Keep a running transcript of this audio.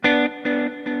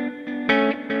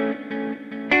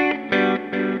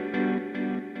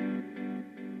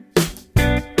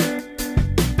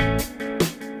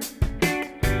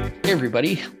Hey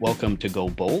everybody, welcome to Go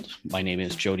Bold. My name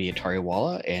is Jody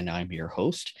Atariwala and I'm your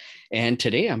host. And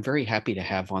today I'm very happy to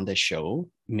have on the show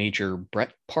Major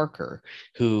Brett Parker,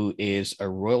 who is a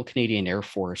Royal Canadian Air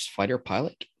Force fighter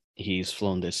pilot. He's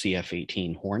flown the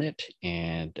CF-18 Hornet,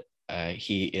 and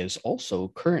he is also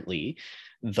currently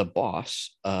the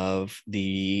boss of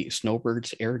the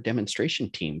Snowbirds air demonstration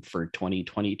team for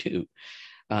 2022.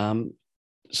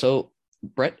 So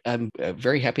Brett, I'm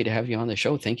very happy to have you on the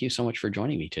show. Thank you so much for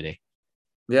joining me today.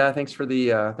 Yeah, thanks for the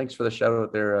shout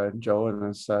out there, Joe.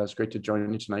 And it's great to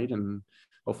join you tonight, and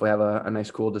hopefully have a nice,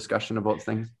 cool discussion about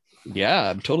things. Yeah,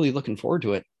 I'm totally looking forward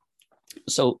to it.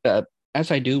 So,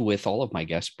 as I do with all of my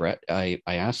guests, Brett, I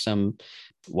asked them,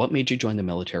 what made you join the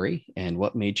military, and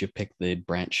what made you pick the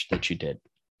branch that you did?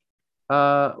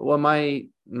 Well,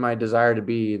 my desire to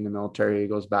be in the military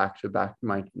goes back to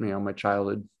my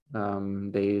childhood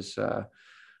days.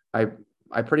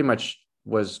 I pretty much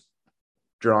was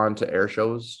drawn to air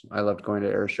shows. I loved going to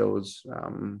air shows,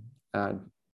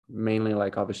 mainly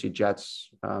like obviously jets,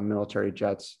 military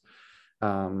jets,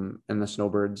 and the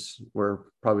Snowbirds were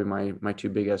probably my two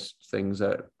biggest things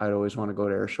that I'd always want to go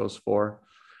to air shows for.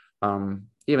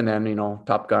 Even then,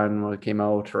 Top Gun when it came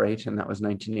out, right, and that was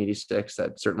 1986.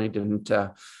 That certainly didn't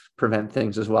prevent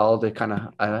things as well to kind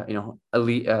of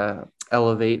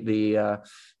elevate the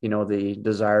the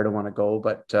desire to want to go.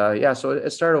 But so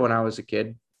it started when I was a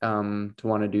kid, to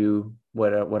want to do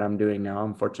what I'm doing now.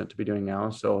 I'm fortunate to be doing now.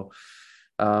 So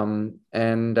obviously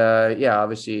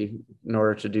in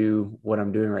order to do what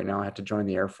I'm doing right now, I had to join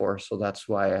the Air Force. So that's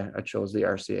why I chose the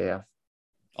RCAF.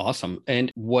 Awesome.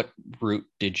 And what route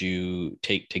did you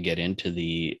take to get into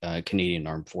the Canadian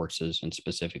Armed Forces, and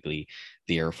specifically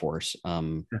the Air Force?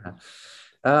 Quite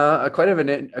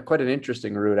an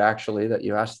interesting route, actually, that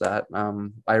you asked that.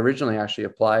 I originally actually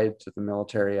applied to the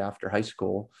military after high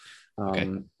school. Okay.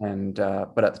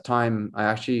 But at the time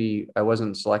I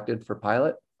wasn't selected for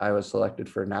pilot. I was selected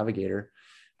for navigator.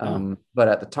 But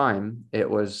at the time it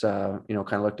was, kind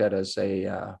of looked at as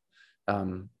a,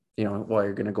 well,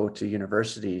 you're going to go to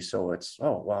university. So it's,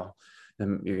 oh, well,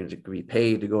 then you're going to be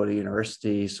paid to go to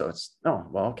university. So it's, oh,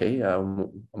 well, okay.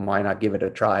 Why not give it a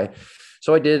try?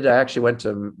 So I did. I actually went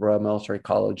to Royal Military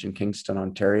College in Kingston,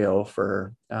 Ontario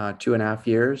for 2.5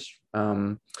 years.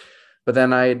 But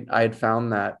then I had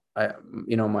found that I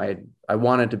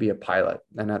wanted to be a pilot.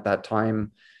 And at that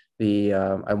time,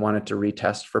 I wanted to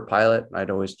retest for pilot. I'd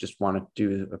always just wanted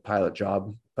to do a pilot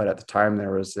job. But at the time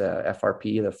there was the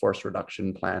FRP, the force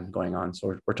reduction plan going on.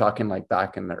 So we're talking like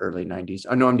back in the early 90s.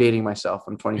 I know I'm dating myself.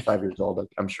 I'm 25 years old,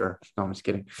 I'm sure. No, I'm just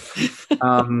kidding.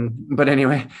 But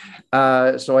anyway,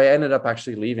 so I ended up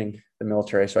actually leaving the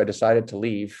military. So I decided to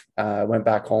leave, went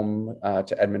back home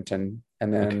to Edmonton.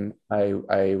 And then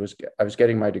I was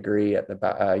getting my degree at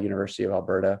the University of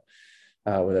Alberta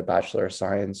with a Bachelor of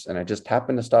Science. And I just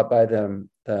happened to stop by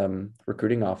the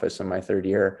recruiting office in my third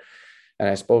year. And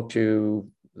I spoke to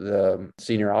the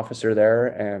senior officer there,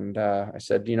 and I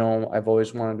said, I've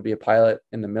always wanted to be a pilot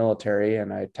in the military,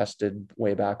 and I tested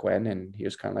way back when. And he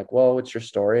was kind of like, well, what's your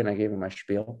story? And I gave him my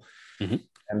spiel. Mm-hmm.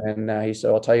 And then he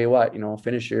said, I'll tell you what,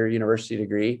 finish your university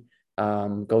degree,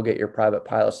 go get your private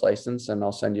pilot's license, and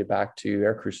I'll send you back to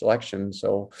aircrew selection.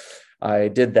 So I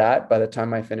did that. By the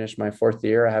time I finished my fourth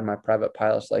year, I had my private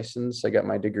pilot's license. I got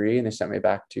my degree, and they sent me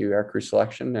back to aircrew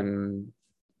selection, and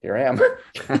here I am.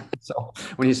 So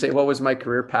when you say what was my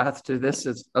career path to this,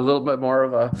 it's a little bit more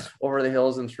of a over the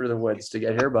hills and through the woods to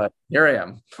get here, but here I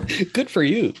am. Good for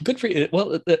you. Good for you.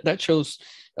 Well, that shows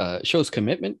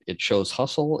commitment. It shows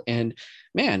hustle. And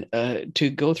man, to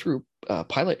go through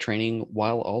pilot training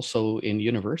while also in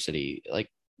university,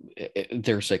 like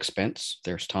there's expense,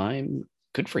 there's time.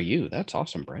 Good for you. That's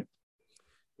awesome, Brett.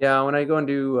 Yeah, when I go and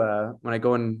do,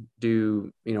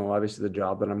 obviously the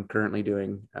job that I'm currently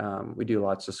doing, we do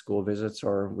lots of school visits,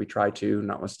 or we try to,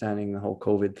 notwithstanding the whole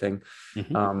COVID thing.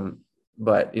 Mm-hmm.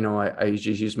 But I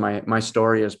usually use my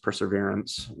story as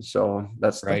perseverance. So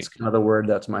that's kind of the word.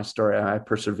 That's my story. I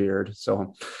persevered.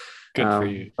 So good for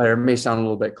you. But it may sound a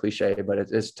little bit cliche, but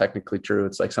it is technically true.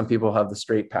 It's like some people have the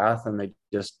straight path and they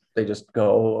just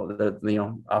go,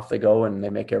 off they go and they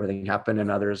make everything happen,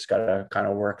 and others got to kind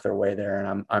of work their way there.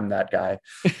 And I'm that guy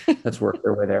that's worked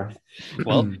their way there.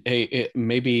 Well, hey,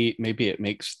 maybe it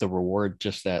makes the reward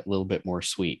just that little bit more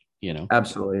sweet,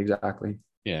 Absolutely. Exactly.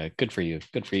 Yeah, good for you.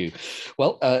 Good for you.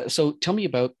 Well, so tell me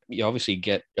about, you obviously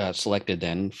get selected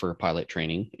then for pilot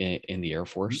training in the Air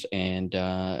Force, and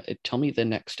tell me the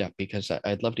next step, because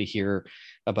I'd love to hear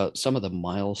about some of the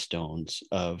milestones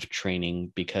of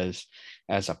training, because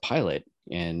as a pilot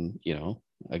and,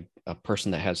 a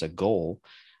person that has a goal,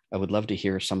 I would love to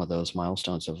hear some of those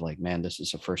milestones of like, man, this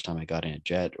is the first time I got in a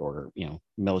jet, or,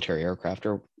 military aircraft,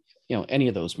 or, any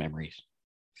of those memories.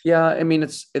 Yeah, I mean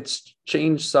it's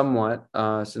changed somewhat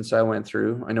since I went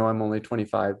through. I know I'm only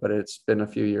 25, but it's been a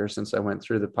few years since I went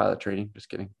through the pilot training. Just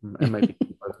kidding. It might be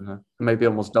more than that. It might be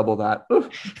almost double that. Oof,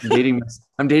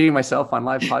 I'm dating myself on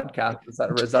live podcast. Is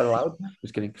that allowed?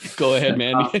 Just kidding. Go ahead,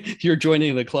 man. You're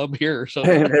joining the club here. So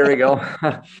There we go.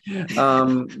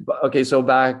 Okay, so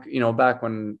back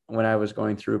when I was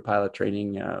going through pilot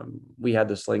training, we had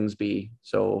the Slingsby.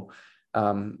 So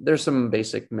there's some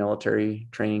basic military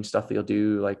training stuff that you'll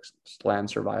do, like land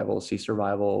survival, sea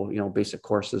survival, basic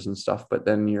courses and stuff. But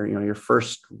then your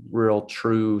first real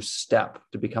true step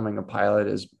to becoming a pilot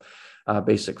is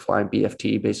basic flying,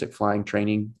 BFT, basic flying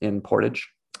training in Portage,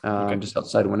 just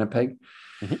outside Winnipeg.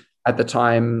 Mm-hmm. At the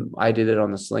time, I did it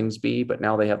on the Slingsby, but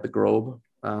now they have the Globe.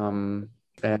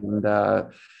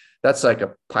 That's like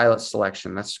a pilot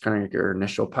selection. That's kind of like your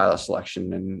initial pilot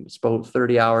selection. And it's about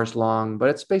 30 hours long, but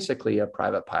it's basically a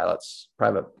kind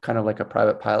of like a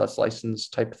private pilot's license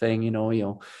type thing.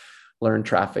 You'll learn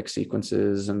traffic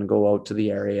sequences and go out to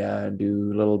the area and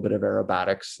do a little bit of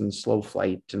aerobatics and slow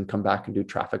flight and come back and do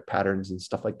traffic patterns and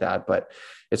stuff like that. But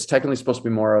it's technically supposed to be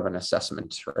more of an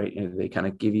assessment, right? They kind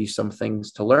of give you some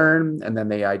things to learn, and then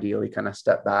they ideally kind of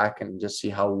step back and just see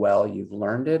how well you've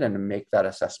learned it and make that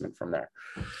assessment from there.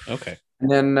 Okay. And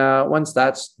then once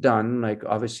that's done, like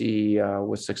obviously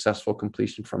with successful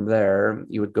completion from there,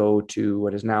 you would go to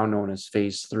what is now known as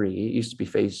phase 3. It used to be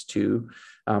phase 2,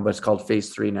 but it's called phase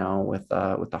 3 now with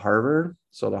the Harvard.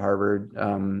 So the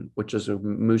Harvard, which is a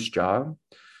moose jaw.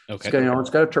 Okay. It's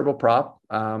got a turboprop.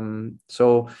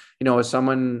 So, as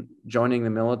someone joining the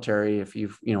military, if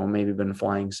you've, maybe been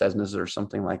flying Cessnas or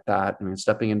something like that, I mean,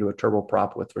 stepping into a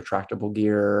turboprop with retractable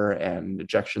gear and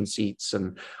ejection seats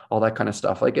and all that kind of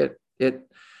stuff, like the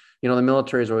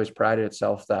military has always prided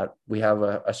itself that we have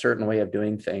a certain way of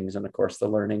doing things. And of course, the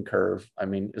learning curve, I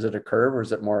mean, is it a curve or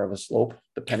is it more of a slope,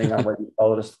 depending on whether you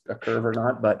call it a curve or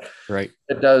not? But right.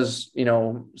 It does,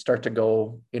 start to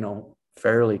go,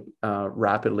 fairly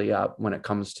rapidly up when it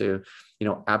comes to,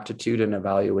 aptitude and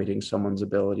evaluating someone's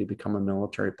ability to become a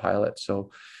military pilot.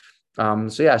 So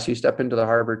you step into the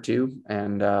Harbor 2,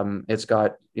 and it's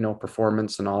got,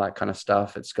 performance and all that kind of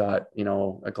stuff. It's got,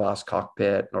 a glass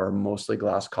cockpit or mostly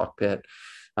glass cockpit.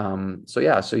 So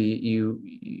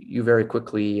you very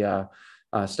quickly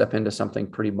step into something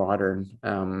pretty modern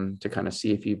to kind of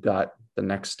see if you've got the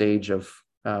next stage of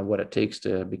what it takes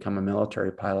to become a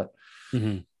military pilot.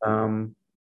 Mm-hmm.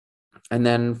 And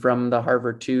then from the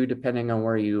Harvard 2, depending on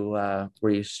where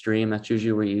you stream, that's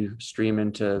usually where you stream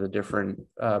into the different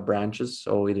branches.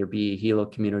 So either be Helo,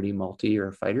 Community, Multi,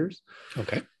 or Fighters.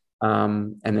 Okay.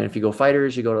 And then if you go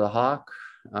Fighters, you go to the Hawk.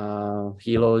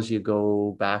 Helos, you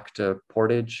go back to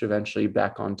Portage, eventually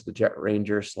back onto the Jet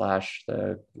Ranger / I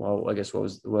guess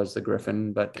what was the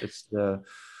Griffin, but it's what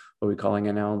are we calling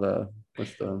it now?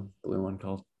 What's the blue one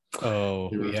called? Oh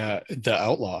yeah, the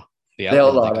Outlaw. The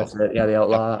Outlaw, that's it. Yeah, the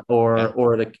Outlaw, yep.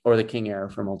 or the King Air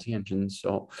for multi-engines.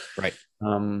 So right.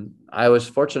 I was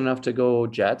fortunate enough to go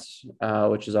jets,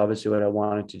 which is obviously what I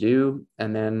wanted to do.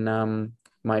 And then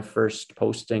my first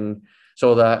posting,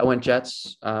 I went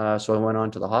jets. So I went on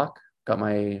to the Hawk.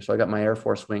 I got my Air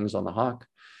Force wings on the Hawk.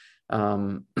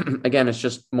 Again, it's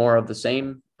just more of the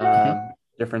same.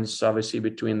 Difference obviously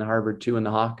between the Harvard 2 and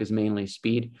the Hawk is mainly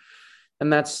speed.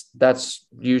 And that's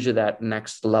usually that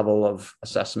next level of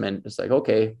assessment. It's like,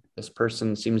 okay, this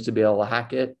person seems to be able to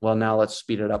hack it. Well, now let's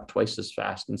speed it up twice as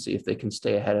fast and see if they can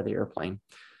stay ahead of the airplane.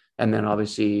 And then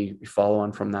obviously you follow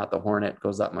on from that, the Hornet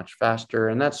goes that much faster.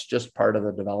 And that's just part of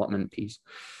the development piece.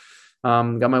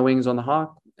 Got my wings on the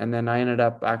Hawk. And then I ended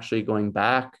up actually going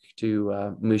back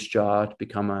to Moose Jaw to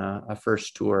become a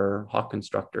first tour Hawk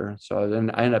instructor. So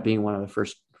then I ended up being one of the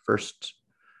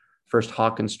first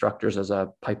Hawk instructors as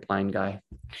a pipeline guy.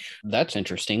 That's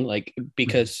interesting, like,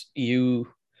 because you've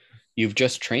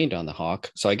just trained on the Hawk,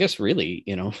 so I guess really,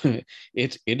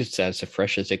 it's as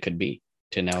fresh as it could be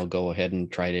to now go ahead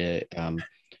and try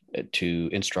to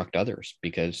instruct others,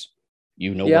 because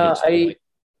what it's like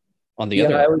on the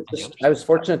other. I was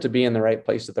fortunate to be in the right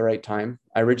place at the right time.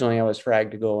 I was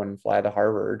fragged to go and fly the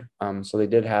Harvard, so they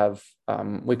did have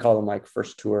we call them like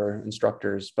first tour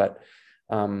instructors, but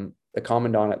the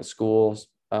commandant at the schools,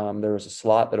 there was a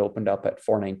slot that opened up at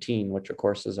 419, which of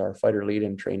course is our fighter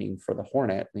lead-in training for the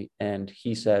Hornet. And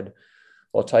he said,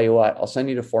 well, I'll tell you what, I'll send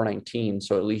you to 419.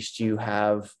 So at least you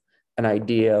have an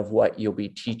idea of what you'll be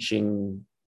teaching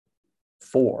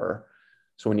for.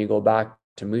 So when you go back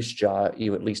to Moose Jaw,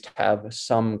 you at least have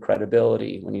some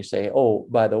credibility when you say, oh,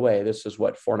 by the way, this is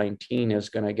what 419 is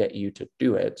going to get you to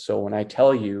do it. So when I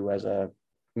tell you as a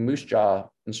Moose Jaw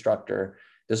instructor,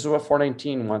 this is what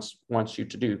 419 wants you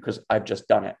to do, because I've just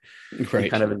done it. Right. You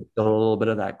kind of instill a little bit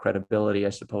of that credibility, I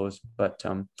suppose. But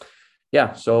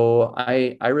yeah, so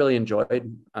I really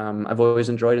enjoyed, I've always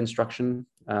enjoyed instruction.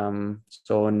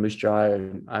 So in Moose Jaw,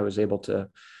 I was able to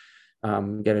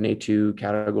get an A2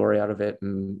 category out of it,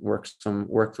 and worked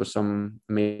with some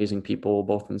amazing people,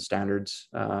 both in standards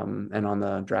and on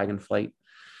the Dragonflight.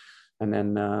 And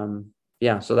then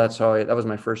yeah, so that's how that was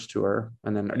my first tour.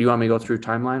 And then, do you want me to go through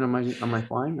timeline on my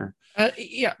flying, or?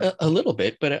 Yeah, a little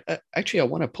bit, but actually, I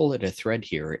want to pull at a thread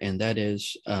here, and that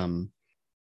is,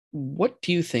 what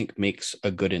do you think makes a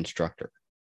good instructor?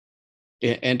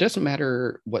 And it doesn't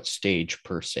matter what stage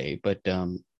per se, but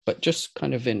just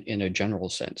kind of in a general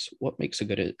sense, what makes a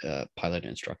good pilot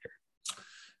instructor?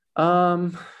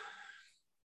 I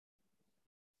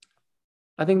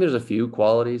think there's a few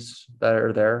qualities that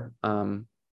are there.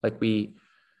 Like when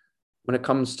it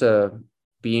comes to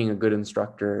being a good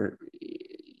instructor,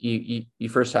 you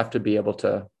first have to be able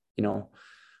to,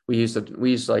 we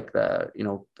use like the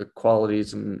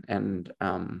qualities and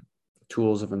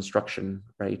tools of instruction,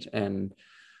 right? And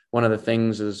one of the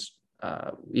things is,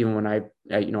 even when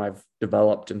I've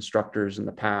developed instructors in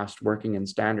the past working in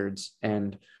standards,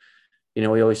 and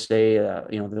we always say,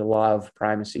 the law of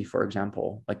primacy, for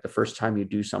example, like the first time you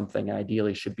do something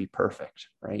ideally should be perfect,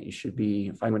 right? You should be,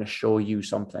 if I'm going to show you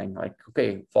something, like,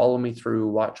 okay, follow me through,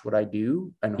 watch what I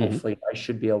do, and hopefully I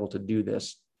should be able to do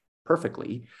this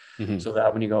perfectly, so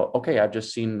that when you go, okay, I've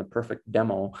just seen the perfect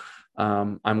demo,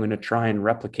 I'm going to try and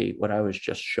replicate what I was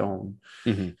just shown.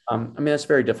 I mean, that's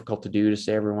very difficult to do, to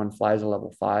say everyone flies a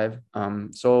level 5.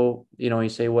 So, you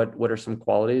say, what are some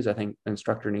qualities? I think an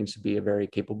instructor needs to be a very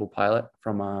capable pilot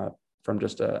from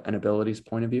just an abilities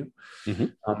point of view.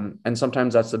 And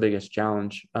sometimes that's the biggest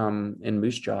challenge in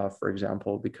Moose Jaw, for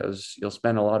example, because you'll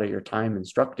spend a lot of your time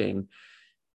instructing.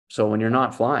 So when you're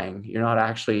not flying, you're not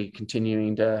actually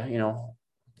continuing to,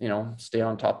 stay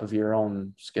on top of your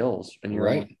own skills and your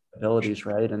own abilities,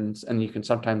 right? And you can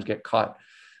sometimes get caught.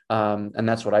 And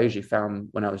that's what I usually found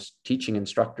when I was teaching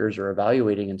instructors or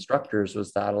evaluating instructors,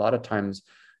 was that a lot of times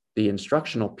the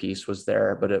instructional piece was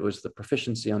there, but it was the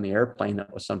proficiency on the airplane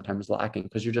that was sometimes lacking,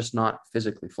 because you're just not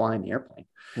physically flying the airplane.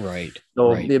 Right.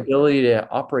 So the ability to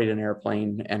operate an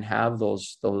airplane and have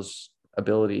those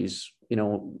abilities,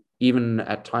 even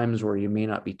at times where you may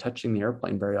not be touching the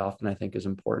airplane very often, I think is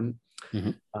important.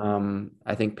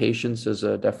 I think patience is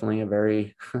definitely a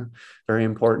very, very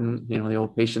important, the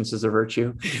old patience is a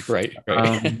virtue. Right.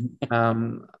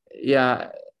 Yeah.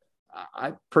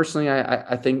 I personally,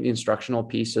 I think the instructional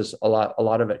piece is a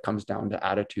lot of it comes down to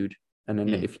attitude. And then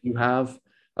if you have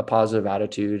a positive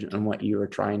attitude on what you are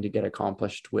trying to get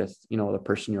accomplished with, the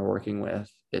person you're working with,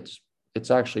 it's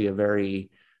actually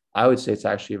I would say it's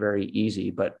actually very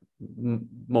easy, but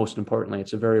most importantly,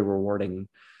 it's a very rewarding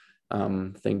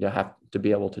thing to have to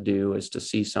be able to do, is to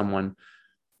see someone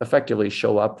effectively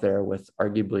show up there with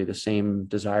arguably the same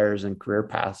desires and career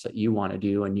paths that you want to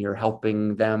do, and you're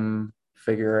helping them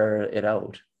figure it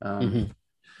out. And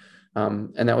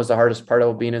that was the hardest part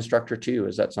of being an instructor too,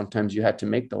 is that sometimes you had to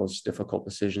make those difficult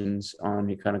decisions on,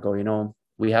 you kind of go,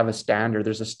 we have a standard.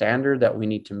 There's a standard that we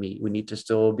need to meet. We need to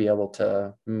still be able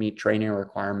to meet training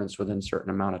requirements within a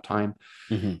certain amount of time.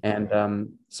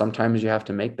 And sometimes you have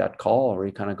to make that call where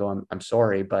you kind of go, I'm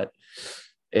sorry, but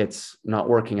it's not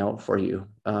working out for you.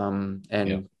 And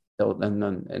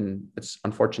it's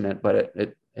unfortunate, but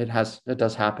it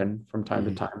does happen from time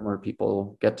to time, where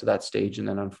people get to that stage and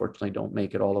then unfortunately don't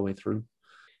make it all the way through.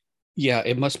 Yeah,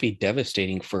 it must be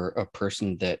devastating for a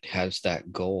person that has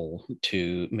that goal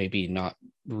to maybe not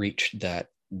reach that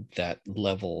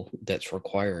level that's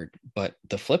required. But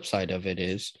the flip side of it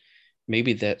is,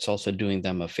 maybe that's also doing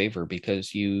them a favor,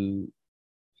 because and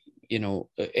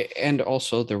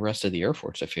also the rest of the Air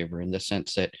Force a favor, in the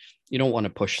sense that you don't want to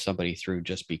push somebody through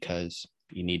just because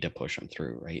you need to push them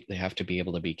through, right? They have to be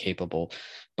able to be capable.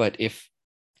 But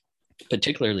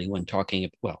particularly when talking,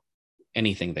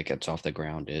 anything that gets off the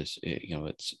ground is,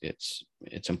 it's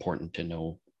important to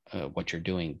know what you're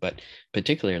doing. But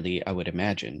particularly, I would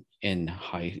imagine in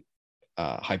high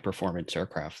performance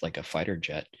aircraft like a fighter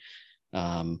jet,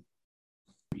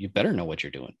 you better know what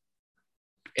you're doing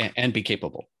and be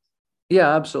capable.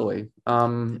 Yeah, absolutely.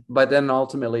 But then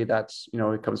ultimately, that's,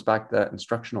 it comes back to that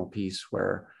instructional piece,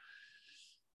 where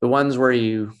the ones where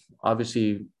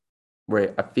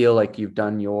where I feel like you've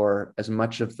done as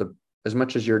much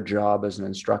as your job as an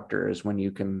instructor, is when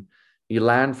you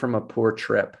land from a poor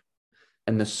trip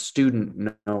and the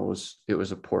student knows it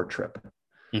was a poor trip.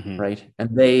 Mm-hmm. Right. And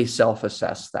they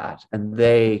self-assess that, and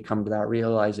they come to that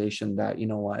realization that, you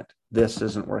know what, this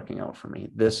isn't working out for me.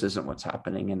 This isn't what's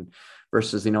happening. And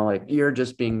versus, you know, like, you're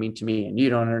just being mean to me and you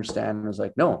don't understand. And it's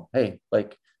like, no, hey,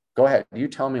 like, go ahead. You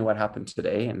tell me what happened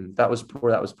today. And that was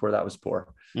poor. That was poor. That was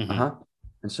poor. Mm-hmm. Uh-huh.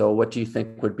 And so what do you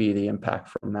think would be the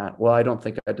impact from that? Well, I don't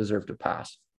think I deserve to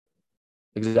pass.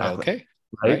 Exactly. Okay.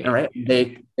 Right. All right.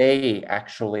 They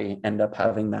actually end up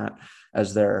having that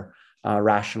as their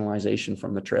rationalization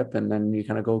from the trip. And then you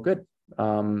kind of go, good.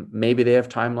 Maybe they have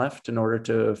time left in order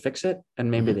to fix it,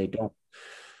 and maybe they don't.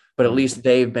 But at least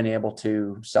they've been able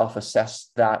to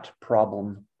self-assess that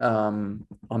problem on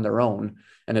their own.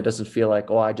 And it doesn't feel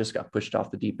like, oh, I just got pushed off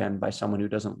the deep end by someone who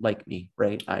doesn't like me,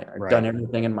 right? I've done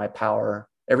everything in my power,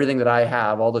 everything that I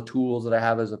have, all the tools that I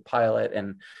have as a pilot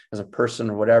and as a person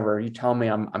or whatever. You tell me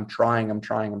I'm trying,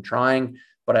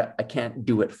 but I can't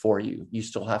do it for you. You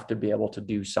still have to be able to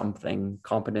do something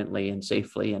competently and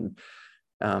safely. And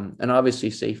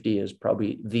obviously safety is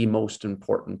probably the most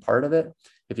important part of it.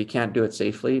 If you can't do it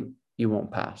safely, you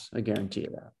won't pass. I guarantee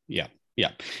you that. Yeah.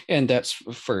 Yeah. And that's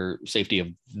for safety of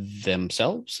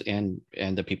themselves and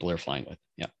the people they're flying with.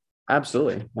 Yeah.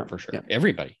 Absolutely. For sure. Yeah.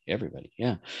 Everybody.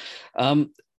 Yeah.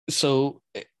 So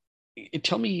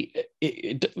tell me,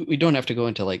 we don't have to go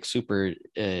into like super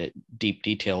deep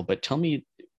detail, but tell me,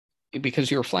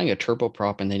 because you're flying a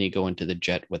turboprop and then you go into the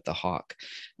jet with the Hawk.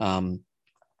 I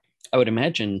would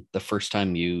imagine the first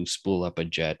time you spool up a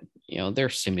jet, you know,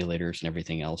 there's simulators and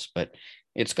everything else, but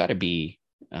it's got to be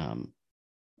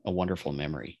a wonderful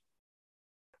memory.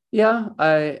 Yeah,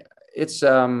 to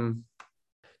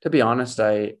be honest,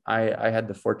 I had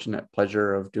the fortunate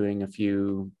pleasure of doing a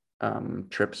few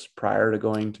trips prior to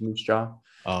going to Moose Jaw.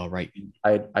 Oh, right.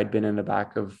 I'd been in the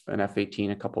back of an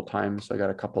F-18 a couple of times. So I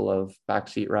got a couple of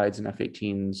backseat rides in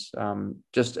F-18s,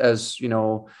 just as,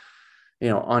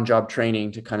 on-job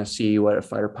training to kind of see what a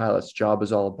fighter pilot's job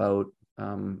is all about.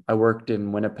 I worked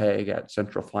in Winnipeg at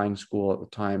Central Flying School at the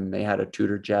time. They had a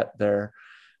tutor jet there.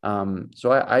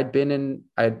 So I'd been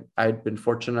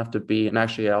fortunate enough to be, and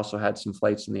actually I also had some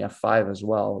flights in the F5 as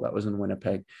well. That was in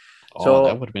Winnipeg. Oh, so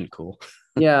that would have been cool.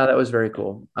 Yeah, that was very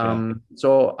cool.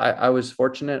 So I was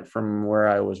fortunate from where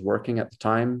I was working at the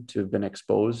time to have been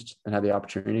exposed and had the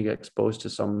opportunity to get exposed to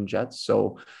some jets.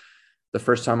 So the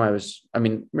first time it was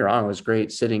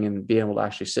great sitting and being able to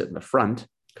actually sit in the front,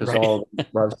 because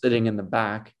where I was sitting in the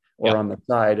back or on the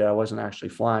side, I wasn't actually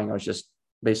flying. I was just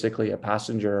basically a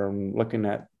passenger and looking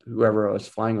at whoever I was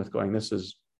flying with going, this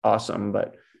is awesome.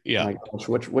 But my gosh,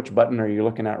 which button are you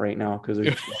looking at right now? Because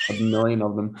there's a million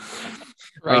of them.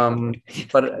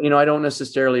 But I don't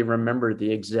necessarily remember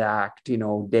the exact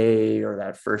day or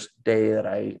that first day that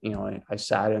I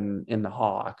sat in the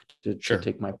Hawk to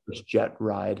take my first jet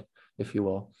ride, if you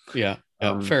will.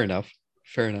 Fair enough.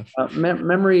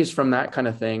 Memories from that kind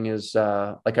of thing is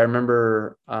like I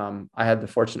remember I had the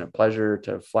fortunate pleasure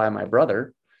to fly my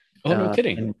brother. Oh, no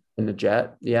kidding. In the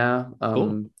jet. Yeah.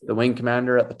 Cool. The wing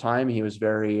commander at the time, he was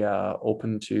very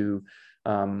open to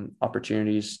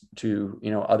opportunities to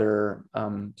other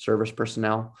service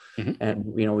personnel. And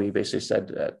we basically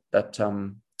said that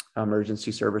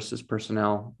emergency services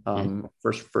personnel,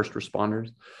 first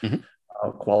responders,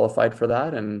 qualified for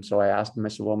that. And so I asked him, I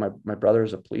said, well, my brother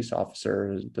is a police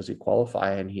officer, does he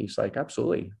qualify? And he's like,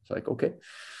 absolutely. It's like, okay.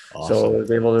 Awesome. So I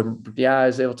was able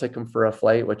to take him for a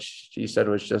flight, which he said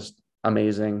was just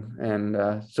amazing.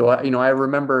 And so I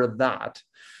remember that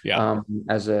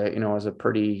as a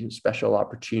pretty special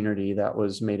opportunity that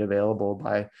was made available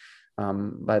by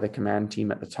the command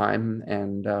team at the time.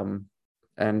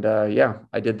 I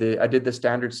did the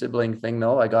standard sibling thing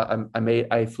though.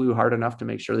 I flew hard enough to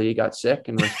make sure that he got sick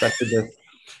and respected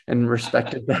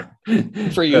the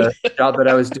for you the job that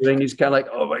I was doing. He's kind of like,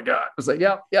 oh my God. I was like,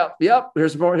 yep.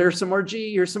 Here's some more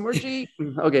G.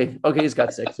 Okay. He's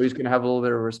got sick. So he's going to have a little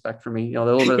bit of respect for me, a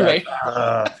little bit of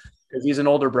that. Because he's an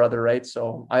older brother, right?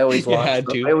 So I always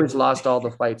lost all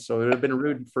the fights. So it would have been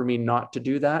rude for me not to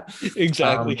do that.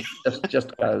 Exactly. Just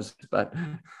because, but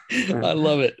I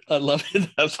love it.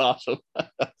 That's awesome.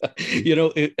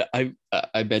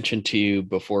 I mentioned to you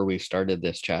before we started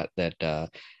this chat that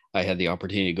I had the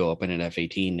opportunity to go up in an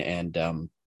F-18 and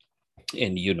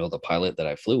the pilot that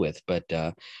I flew with, but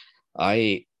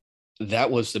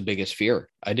that was the biggest fear.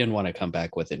 I didn't want to come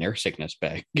back with an air sickness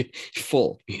bag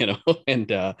full,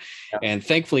 and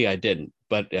thankfully I didn't.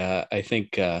 But I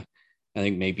think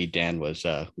maybe Dan was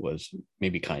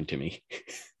maybe kind to me.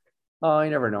 Oh,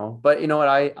 you never know. But you know what?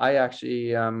 I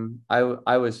actually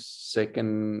I was sick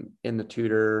in the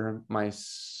tutor my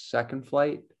second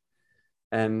flight.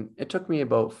 And it took me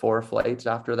about 4 flights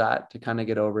after that to kind of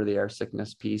get over the air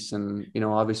sickness piece. And,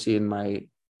 obviously in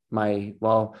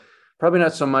well, probably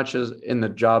not so much as in the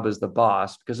job as the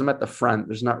boss, because I'm at the front,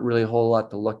 there's not really a whole lot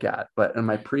to look at. But in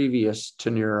my previous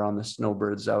tenure on the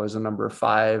Snowbirds, I was a number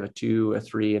 5, a 2, a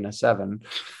 3, and a 7.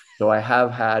 So I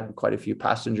have had quite a few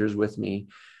passengers with me.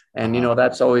 And,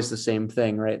 that's always the same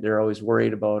thing, right? They're always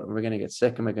worried about, am I going to get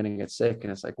sick? Am I going to get sick?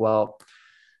 And it's like, well,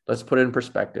 let's put it in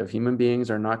perspective. Human beings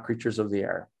are not creatures of the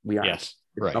air. We aren't. Yes,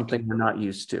 it's right. something we're not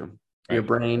used to. Your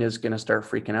brain is going to start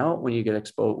freaking out when you get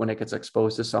exposed, when it gets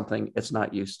exposed to something it's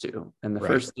not used to. And the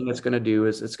first thing it's going to do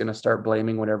is it's going to start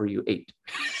blaming whatever you ate.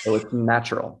 So it's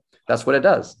natural. That's what it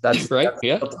does. That's right. That's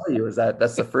what I'll tell you is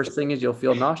that's the first thing is you'll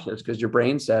feel nauseous because your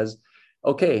brain says,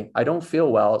 okay, I don't feel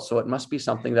well. So it must be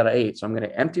something that I ate. So I'm going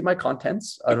to empty my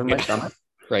contents out of my stomach.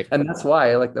 Right. And that's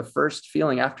why, like, the first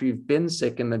feeling after you've been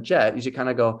sick in the jet is you kind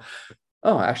of go,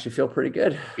 oh, I actually feel pretty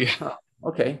good. Yeah. Oh,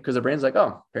 okay. Because the brain's like,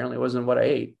 oh, apparently it wasn't what I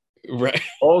ate. Right.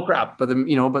 Oh crap. But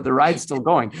the ride's still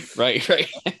going. Right.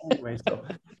 Anyway, so.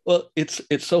 Well, it's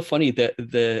so funny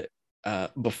that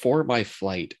before my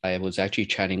flight, I was actually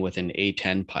chatting with an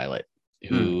A-10 pilot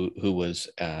who was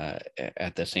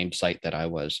at the same site that I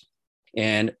was.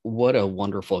 And what a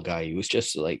wonderful guy. He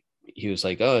was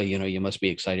like, oh, you must be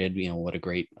excited. What a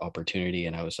great opportunity.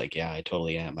 And I was like, yeah, I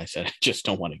totally am. I said, I just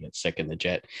don't want to get sick in the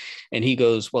jet. And he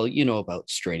goes, well, about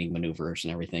straining maneuvers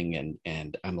and everything.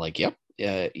 And I'm like, yep.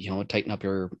 Tighten up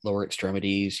your lower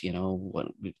extremities,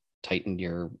 tighten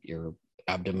your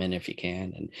abdomen if you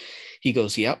can. And he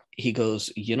goes, yep. He goes,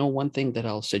 one thing that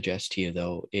I'll suggest to you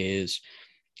though is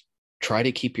try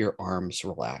to keep your arms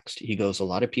relaxed. He goes, a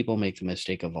lot of people make the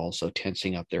mistake of also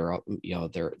tensing up their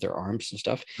arms and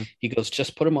stuff. He goes,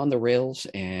 just put them on the rails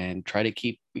and try to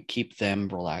keep them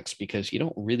relaxed, because you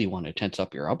don't really want to tense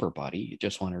up your upper body. You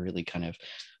just want to really kind of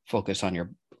focus on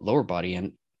your lower body.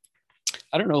 And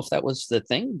I don't know if that was the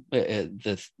thing,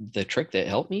 the trick that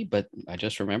helped me, but I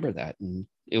just remember that, and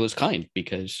it was kind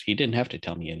because he didn't have to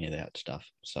tell me any of that stuff.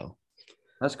 So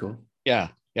that's cool. Yeah.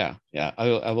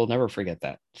 I will never forget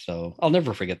that. So I'll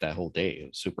never forget that whole day. It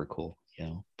was super cool,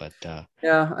 But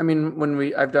yeah, I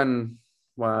mean, I've done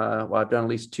at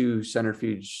least 2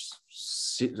 centrifuge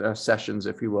sessions,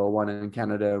 if you will, one in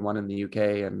Canada and one in the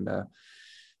UK, and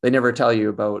they never tell you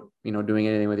about, doing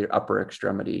anything with your upper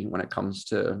extremity when it comes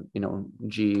to,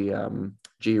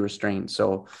 G restraint.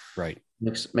 So right.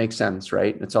 Makes sense,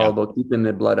 right? It's all about keeping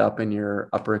the blood up in your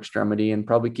upper extremity and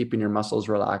probably keeping your muscles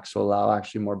relaxed to allow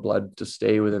actually more blood to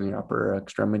stay within your upper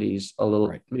extremities a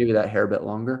little, maybe that hair bit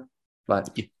longer.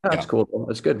 But that's cool.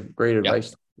 That's good. Great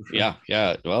advice. Sure.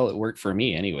 Yeah. Well, it worked for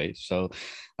me anyway. So,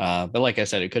 but like I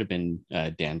said, it could have been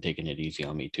Dan taking it easy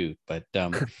on me too. But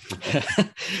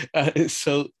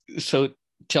so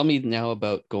tell me now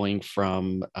about going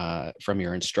from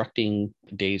your instructing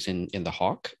days in the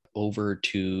Hawk over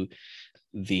to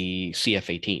the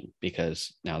CF-18,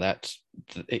 because now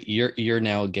you're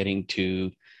now getting to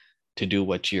do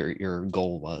what your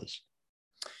goal was.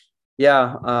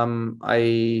 Yeah.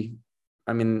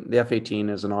 I mean, the F-18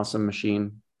 is an awesome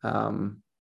machine. And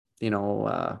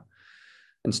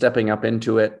stepping up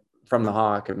into it from the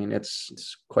Hawk, I mean,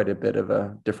 it's quite a bit of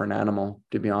a different animal,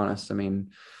 to be honest. I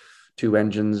mean, 2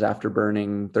 engines after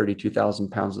burning 32,000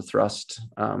 pounds of thrust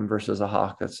versus a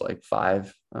Hawk that's like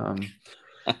 5. But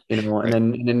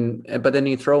then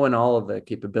you throw in all of the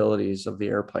capabilities of the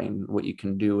airplane, what you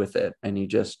can do with it, and you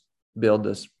just build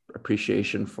this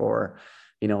appreciation for,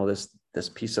 this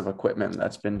piece of equipment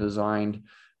that's been designed.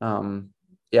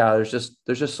 There's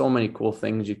just so many cool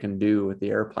things you can do with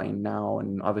the airplane now,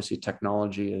 and obviously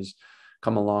technology has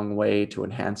come a long way to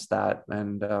enhance that.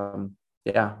 And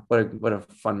what a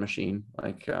fun machine!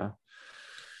 Like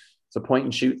it's a point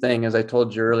and shoot thing, as I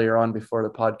told you earlier on before the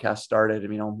podcast started.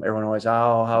 Everyone always,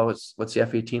 what's the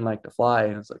F-18 like to fly?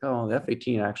 And it's like, oh, the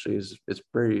F-18 actually it's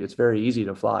very easy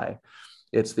to fly.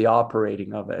 It's the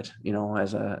operating of it,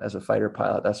 as a fighter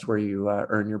pilot. That's where you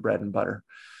earn your bread and butter.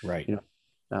 Right.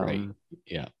 Right.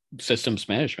 Yeah. Systems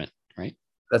management. Right.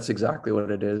 That's exactly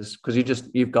what it is. Because you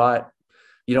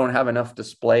don't have enough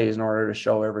displays in order to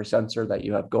show every sensor that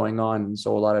you have going on. And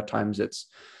so a lot of times it's,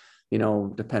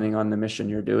 depending on the mission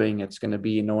you're doing, it's going to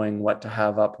be knowing what to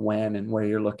have up when and where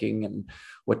you're looking and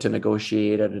what to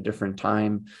negotiate at a different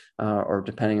time, or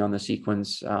depending on the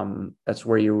sequence. That's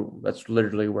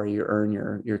literally where you earn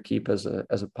your keep as a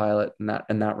pilot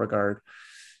in that regard.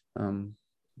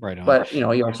 Right on. But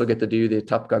you also get to do the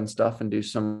Top Gun stuff and do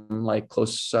some like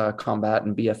close combat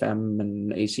and BFM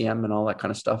and ACM and all that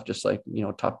kind of stuff, just like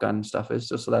Top Gun stuff is.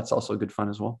 So that's also good fun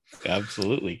as well.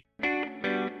 Absolutely.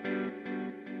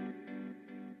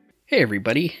 Hey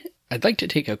everybody. I'd like to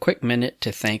take a quick minute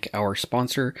to thank our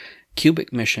sponsor,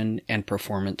 Cubic Mission and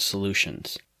Performance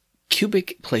Solutions.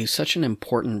 Cubic plays such an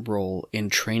important role in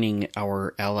training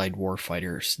our allied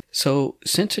warfighters. So,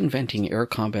 since inventing Air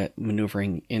Combat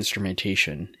Maneuvering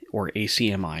Instrumentation, or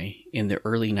ACMI, in the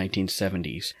early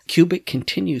 1970s, Cubic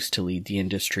continues to lead the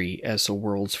industry as the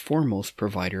world's foremost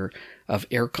provider of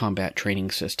air combat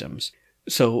training systems.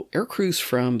 So, aircrews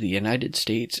from the United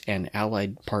States and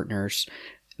allied partners,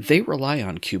 they rely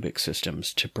on Cubic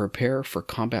systems to prepare for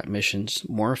combat missions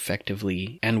more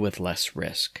effectively and with less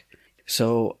risk.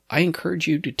 So I encourage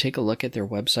you to take a look at their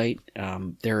website.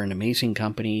 They're an amazing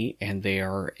company and they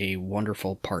are a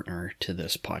wonderful partner to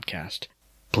this podcast.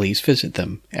 Please visit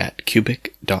them at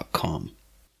cubic.com.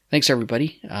 Thanks,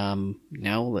 everybody.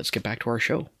 Now let's get back to our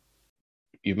show.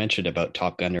 You mentioned about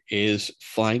Top Gun. Is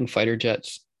flying fighter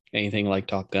jets anything like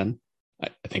Top Gun? I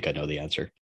think I know the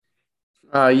answer.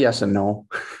 Yes and no.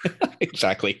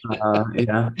 Exactly.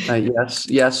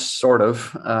 Yes, sort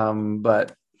of.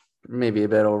 But maybe a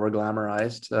bit over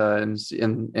glamorized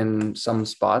in some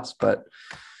spots, but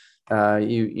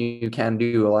you can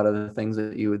do a lot of the things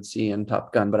that you would see in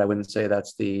Top Gun, but I wouldn't say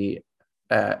that's the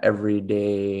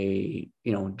everyday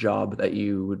job that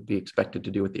you would be expected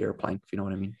to do with the airplane, if you know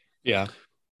what I mean. Yeah.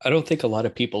 I don't think a lot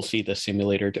of people see the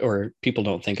simulator, or people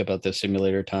don't think about the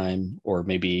simulator time or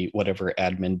maybe whatever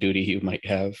admin duty you might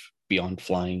have beyond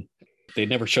flying. They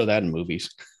never show that in movies.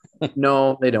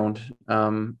 No, they don't.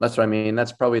 That's what I mean.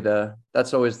 That's always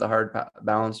the hard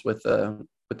balance with the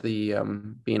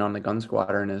being on the gun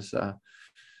squadron is, the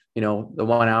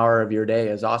 1 hour of your day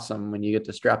is awesome when you get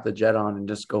to strap the jet on and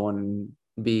just go and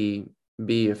be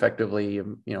effectively,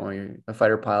 you're a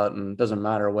fighter pilot, and it doesn't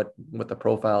matter what the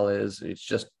profile is. It's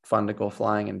just fun to go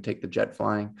flying and take the jet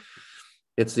flying.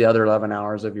 It's the other 11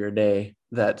 hours of your day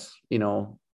that's,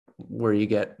 where you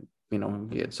get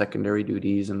secondary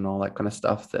duties and all that kind of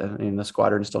stuff that the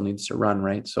squadron still needs to run.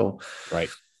 Right. So, right.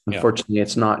 Unfortunately,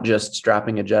 It's not just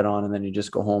strapping a jet on and then you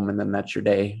just go home and then that's your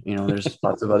day. There's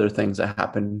lots of other things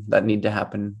that need to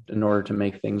happen in order to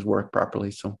make things work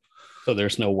properly. So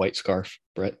there's no white scarf,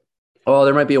 Brett? Oh,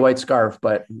 there might be a white scarf,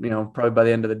 but probably by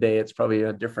the end of the day, it's probably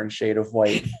a different shade of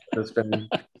white that's been,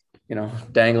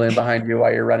 dangling behind you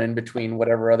while you're running between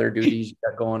whatever other duties you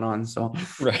got going on. So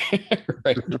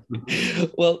right.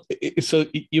 Well, so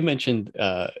you mentioned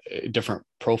different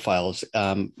profiles,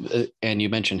 and you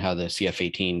mentioned how the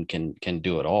CF-18 can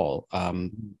do it all.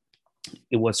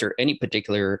 Was there any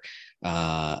particular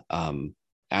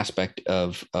aspect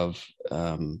of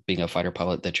being a fighter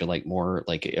pilot that you like more?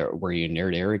 Like, were you an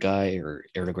air-to-air guy or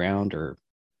air-to-ground, or?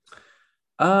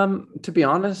 To be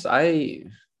honest,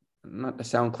 not to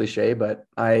sound cliche, but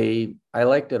I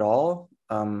liked it all.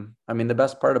 The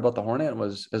best part about the Hornet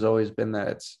has always been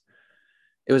that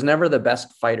it was never the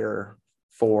best fighter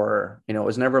for, it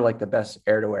was never like the best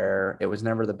air-to-air. It was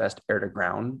never the best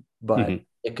air-to-ground, but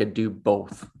it could do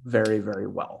both very, very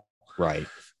well. Right.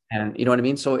 And you know what I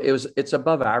mean? So it's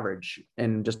above average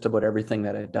in just about everything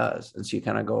that it does. And so you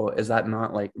kind of go, is that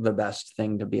not like the best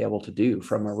thing to be able to do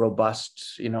from a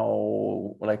robust,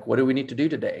 like, what do we need to do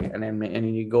today? And then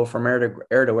you go from air to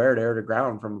air to air to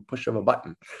ground from a push of a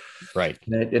button. Right.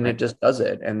 And it just does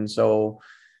it. And so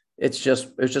it's just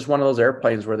one of those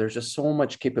airplanes where there's just so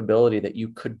much capability that you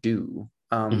could do.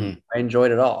 I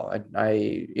enjoyed it all.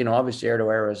 I obviously air to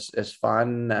air is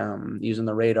fun, using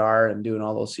the radar and doing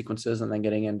all those sequences, and then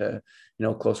getting into,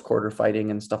 close quarter fighting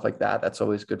and stuff like that. That's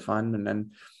always good fun.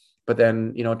 But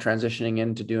then, transitioning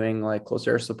into doing like close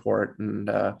air support and,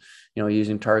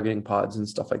 using targeting pods and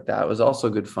stuff like that was also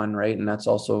good fun. Right. And that's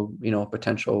also, a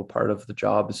potential part of the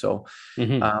job. So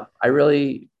I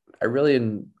really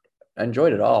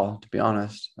enjoyed it all, to be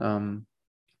honest.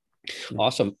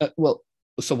 Awesome.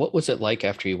 So what was it like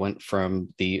after you went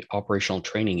from the operational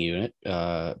training unit?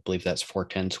 I believe that's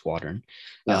 410 Squadron.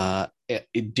 Yeah.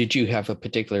 Did you have a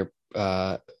particular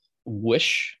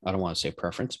wish? I don't want to say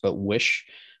preference, but wish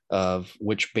of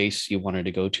which base you wanted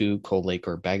to go to, Cold Lake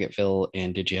or Baggetville?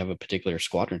 And did you have a particular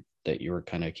squadron that you were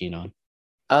kind of keen on?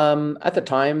 At the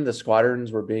time, the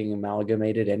squadrons were being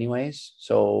amalgamated anyways.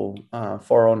 So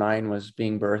 409 was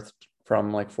being birthed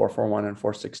from like 441 and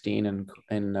 416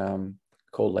 in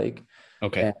Cold Lake.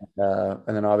 Okay.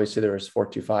 And then obviously there was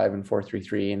 425 and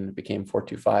 433, and it became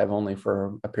 425 only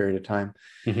for a period of time.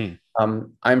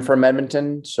 I'm from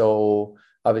Edmonton, so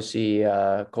obviously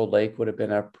Cold Lake would have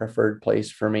been a preferred place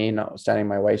for me, notwithstanding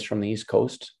my wife's from the East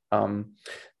Coast.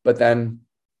 But then,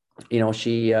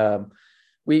 she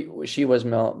was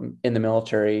in the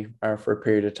military for a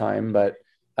period of time, but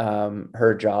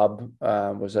her job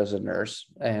was as a nurse,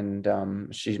 and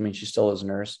she still is a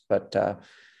nurse, but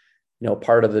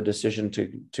part of the decision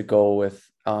to go with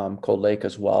Cold Lake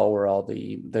as well were all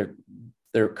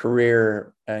their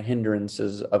career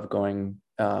hindrances of going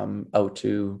out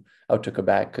to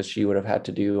Quebec, because she would have had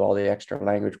to do all the extra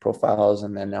language profiles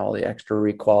and then all the extra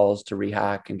requals to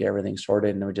rehack and get everything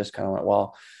sorted. And we just kind of went,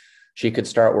 well, she could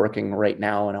start working right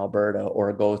now in Alberta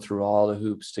or go through all the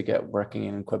hoops to get working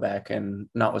in Quebec. And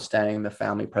notwithstanding the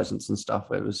family presence and stuff,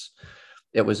 it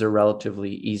was a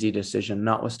relatively easy decision.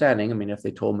 Notwithstanding, I mean, if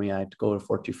they told me I had to go to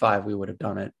 425, we would have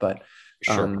done it. But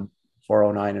Sure.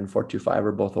 409 and 425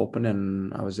 are both open,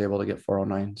 and I was able to get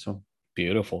 409. So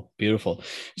Beautiful, beautiful.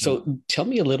 So tell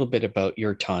me a little bit about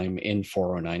your time in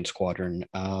 409 Squadron.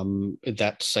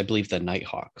 That's, I believe, the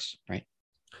Nighthawks, right?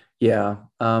 yeah.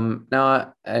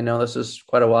 Now I know this is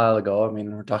quite a while ago. I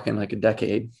mean, we're talking like a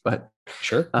decade, but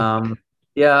Sure.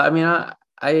 yeah. I mean,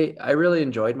 I really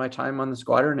enjoyed my time on the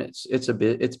squadron.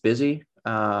 It's busy.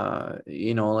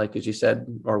 Like as you said,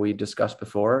 or we discussed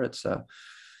before, it's kind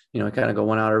of go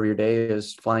 1 hour of your day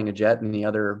is flying a jet, and the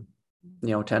other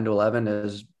 10 to 11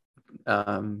 is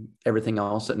everything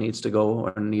else that needs to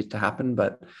go or needs to happen.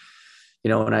 But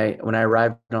when I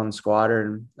arrived on the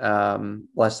squadron,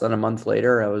 less than a month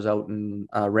later, I was out in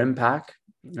Rimpack,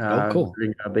 Oh, cool.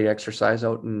 doing a big exercise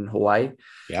out in Hawaii.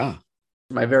 Yeah.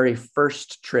 My very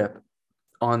first trip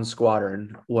on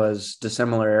squadron was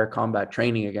dissimilar air combat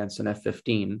training against an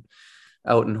F-15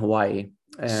 out in Hawaii.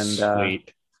 And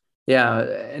Sweet. yeah,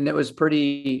 and it was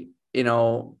pretty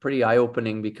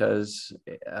eye-opening, because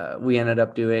we ended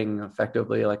up doing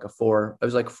effectively like it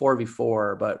was like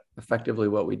 4v4, but effectively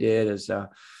what we did is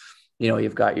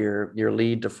you've got your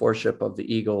lead to foreship of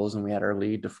the Eagles, and we had our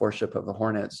lead to foreship of the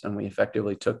Hornets, and we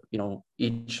effectively took,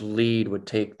 each lead would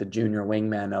take the junior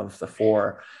wingman of the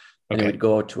four, and Okay. we'd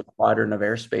go to a quadrant of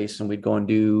airspace, and we'd go and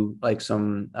do like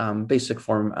some basic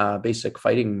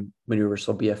fighting maneuvers,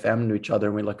 so BFM to each other,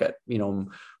 and we look at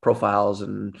profiles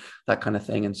and that kind of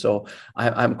thing. And so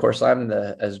I'm of course I'm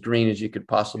as green as you could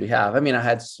possibly have. I mean, I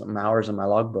had some hours in my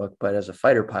logbook, but as a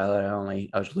fighter pilot,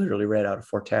 I was literally right out of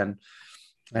 410.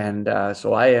 And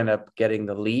so I end up getting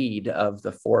the lead of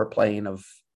the four plane of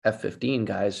F-15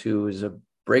 guys, who is a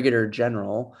brigadier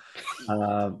general,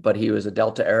 but he was a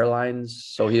Delta Airlines,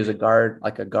 so he was a guard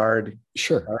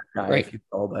Sure. guy, Right. if you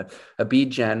will, but a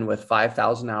B-gen with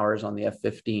 5,000 hours on the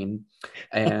F-15,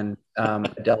 and a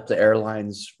Delta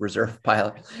Airlines reserve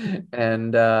pilot.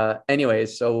 And anyway,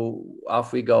 so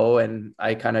off we go, and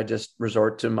I kind of just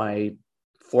resort to my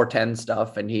 410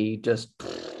 stuff, and he just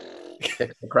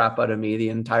kicked the crap out of me the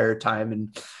entire time.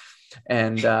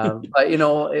 And but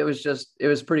it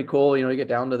was pretty cool. You get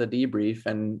down to the debrief,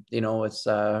 and it's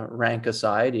rank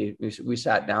aside. We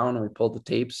sat down and we pulled the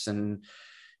tapes, and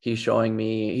he's showing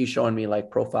me like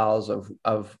profiles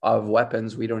of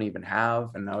weapons we don't even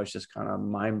have, and I was just kind of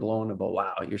mind blown about,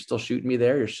 wow, you're still shooting me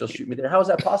there, how is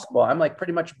that possible? I'm like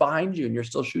pretty much behind you and you're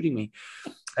still shooting me.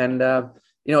 And so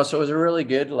it was a really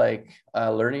good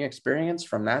learning experience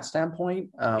from that standpoint.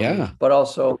 Yeah. But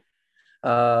also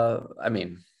I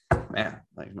mean, man,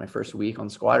 like my first week on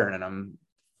squadron, and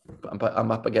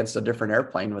I'm up against a different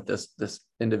airplane with this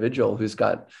individual who's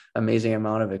got amazing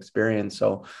amount of experience.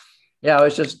 So yeah,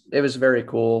 it was very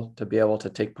cool to be able to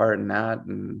take part in that.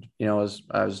 And I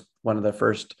was one of the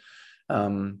first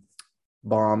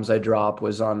bombs I dropped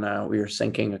was on we were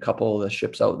sinking a couple of the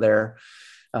ships out there.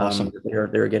 Awesome. They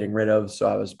were getting rid of, so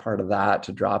I was part of that,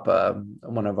 to drop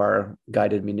one of our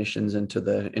guided munitions into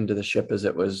the ship as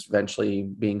it was eventually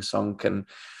being sunk. And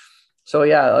so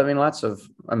yeah, I mean, lots of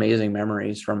amazing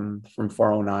memories from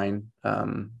 409.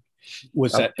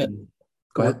 Was that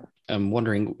Go ahead. I'm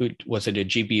wondering, was it a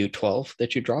GBU 12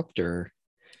 that you dropped, or?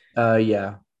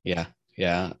 Yeah.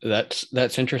 Yeah.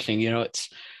 That's interesting.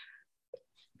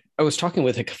 I was talking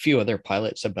with a few other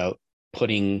pilots about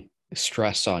putting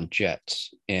stress on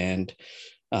jets, and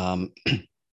one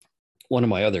of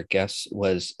my other guests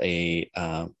was a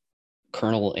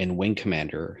colonel and wing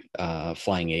commander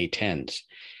flying A-10s.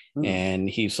 And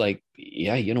he's like,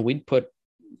 yeah, we'd put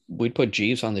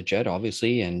G's on the jet,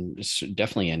 obviously, and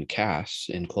definitely in CAS,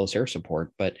 in close air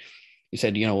support. But he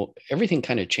said, everything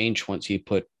kind of changed once you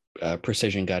put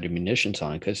precision guided munitions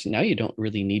on, because now you don't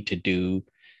really need to do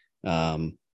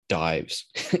dives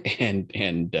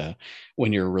and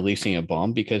when you're releasing a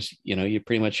bomb, because you're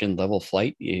pretty much in level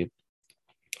flight. You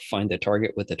find the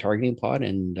target with the targeting pod,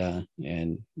 and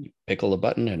you pickle a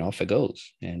button and off it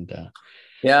goes. And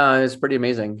yeah, it's pretty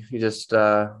amazing. You just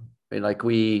I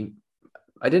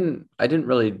didn't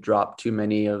really drop too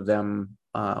many of them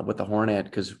with the Hornet,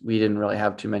 because we didn't really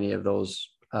have too many of those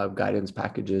guidance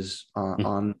packages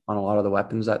on a lot of the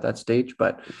weapons at that stage.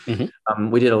 But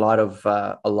we did a lot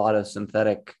of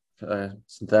synthetic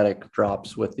synthetic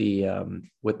drops with the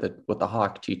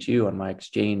Hawk T2 on my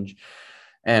exchange.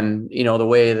 And the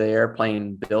way the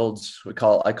airplane builds, I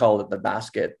call it the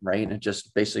basket, right? And it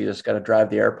just basically just got to drive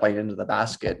the airplane into the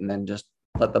basket and then just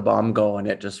let the bomb go, and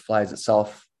it just flies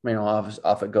itself,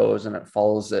 off it goes, and it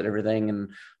follows it, everything,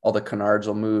 and all the canards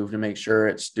will move to make sure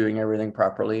it's doing everything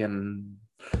properly, and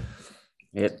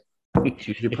it's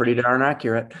usually pretty darn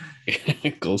accurate.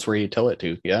 It goes where you tell it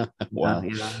to. Yeah. Wow.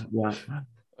 Yeah.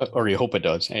 Or you hope it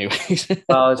does. Anyways.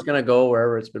 Well, it's going to go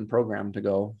wherever it's been programmed to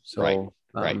go. So,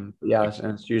 right. Yeah,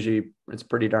 and it's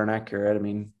pretty darn accurate. I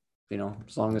mean,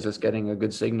 as long as it's getting a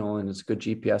good signal and it's a good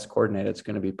GPS coordinate, it's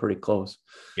going to be pretty close.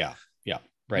 Yeah.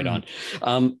 Right on.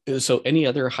 So any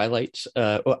other highlights?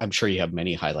 Well, I'm sure you have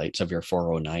many highlights of your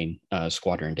 409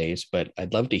 squadron days, but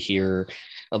I'd love to hear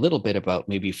a little bit about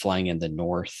maybe flying in the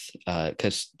north,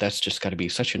 because that's just got to be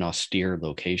such an austere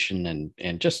location,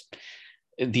 and just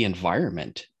the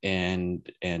environment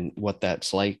and what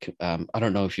that's like. I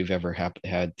don't know if you've ever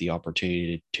had the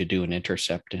opportunity to do an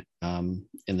intercept in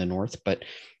the north, but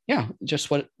yeah,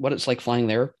 just what it's like flying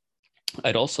there.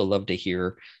 I'd also love to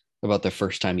hear about the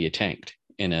first time you tanked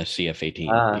in a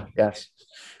CF-18. Yes.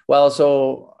 Well,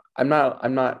 so I'm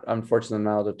not unfortunately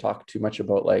now to talk too much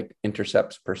about like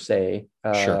intercepts per se,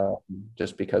 Sure.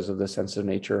 just because of the sensitive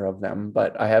nature of them.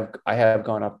 But I have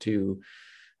gone up to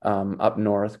up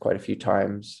north quite a few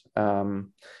times.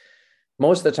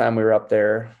 Most of the time we were up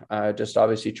there, just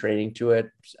obviously training to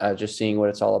it, just seeing what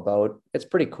it's all about. It's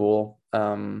pretty cool.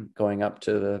 Going up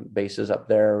to the bases up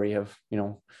there, we have,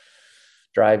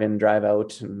 drive in, drive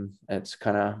out, and it's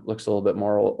kind of looks a little bit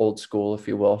more old school, if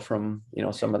you will, from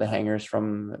some of the hangars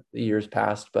from the years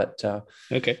past. But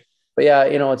Okay. but yeah,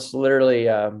 it's literally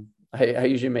I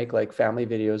usually make like family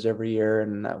videos every year,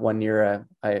 and that one year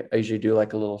I usually do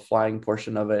like a little flying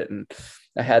portion of it, and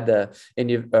I had the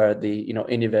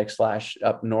Inuvik /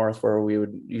 up north where we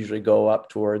would usually go up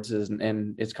towards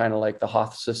and it's kind of like the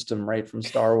Hoth system, right, from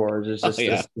Star Wars. It's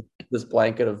just this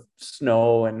blanket of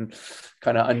snow and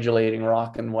kind of undulating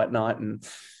rock and whatnot, and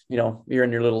you're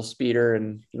in your little speeder,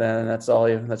 and then that's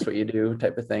what you do,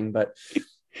 type of thing. But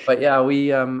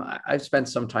yeah, I've spent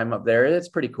some time up there. It's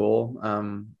pretty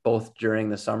cool, both during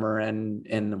the summer and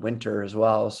in the winter as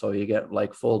well. So you get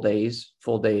like full day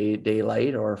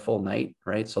daylight or full night,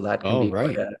 right? So that can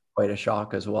be quite a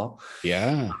shock as well.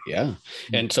 Yeah.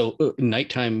 And so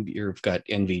nighttime, you've got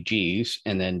NVGs,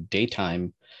 and then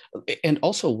daytime, and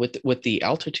also with the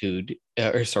altitude,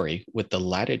 with the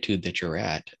latitude that you're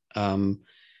at.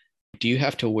 Do you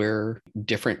have to wear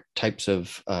different types of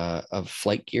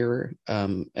flight gear,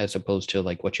 as opposed to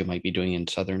like what you might be doing in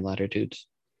southern latitudes?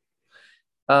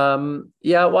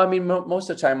 Yeah, well, I mean, most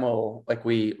of the time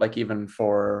even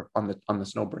for on the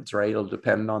snowbirds, right? It'll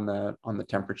depend on the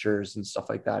temperatures and stuff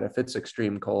like that. If it's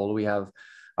extreme cold, we have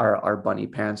our bunny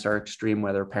pants, our extreme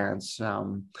weather pants.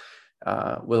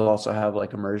 We'll also have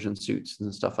like immersion suits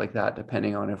and stuff like that,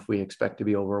 depending on if we expect to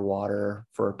be over water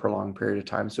for a prolonged period of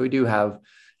time. So we do have,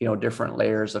 different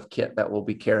layers of kit that we'll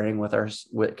be carrying with us,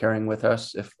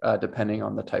 if depending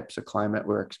on the types of climate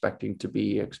we're expecting to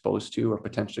be exposed to or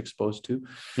potentially exposed to.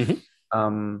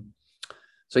 Mm-hmm.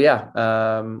 So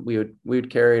yeah, we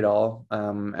would carry it all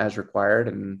as required,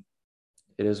 and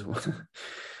it is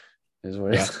is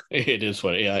what it is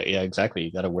what. Yeah, exactly.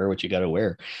 You got to wear what you got to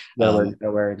wear.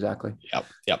 Exactly.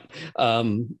 Yep.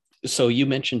 So you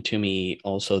mentioned to me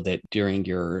also that during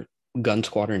your gun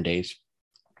squadron days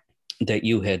that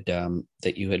you had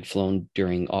flown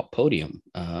during Op Podium.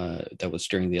 That was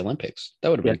during the Olympics. That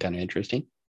would have been kind of interesting.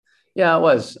 Yeah, it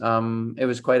was. It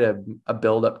was quite a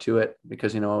build up to it,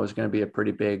 because it was going to be a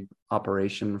pretty big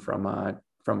operation from a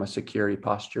security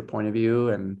posture point of view,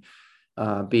 and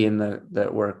being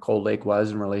that where Cold Lake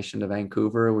was in relation to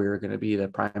Vancouver, we were going to be the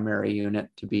primary unit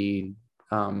to be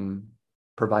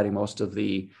providing most of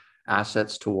the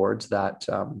assets towards that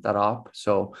op.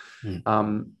 So,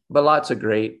 but lots of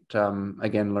great,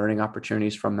 again, learning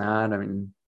opportunities from that. I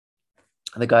mean,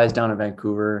 the guys down in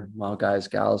Vancouver,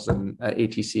 gals, and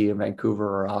ATC in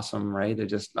Vancouver are awesome, right? They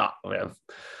just we have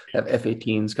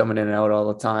F-18s coming in and out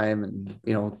all the time, and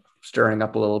stirring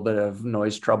up a little bit of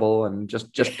noise trouble, and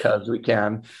just because we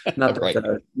can. Not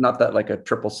that not that like a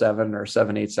 777 or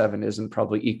 787 isn't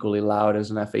probably equally loud as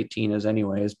an F-18 is,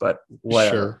 anyways. But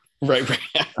whatever. Sure. Right.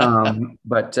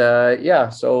 But yeah,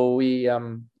 so we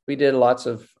did lots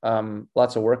of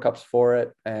workups for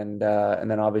it, and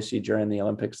then obviously during the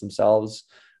Olympics themselves,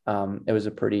 it was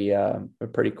a pretty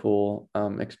cool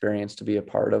experience to be a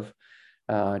part of.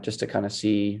 just to kind of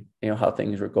see, how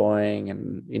things were going.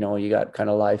 And, you got kind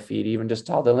of live feed, even just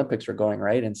how the Olympics were going,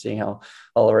 right? And seeing how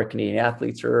all of our Canadian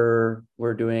athletes were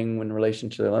doing in relation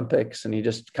to the Olympics. And you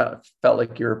just kind of felt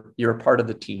like you're part of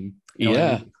the team. You know what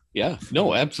I mean? Yeah.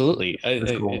 No, absolutely.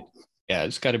 Cool.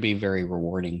 It's got to be very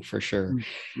rewarding for sure.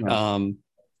 Yeah.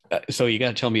 So you got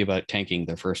to tell me about tanking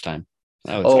the first time.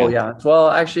 Yeah. Well,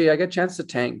 actually, I got a chance to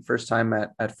tank first time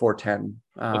at 410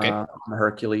 Okay. on the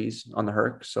Hercules, on the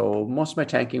Herc. So most of my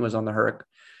tanking was on the Herc.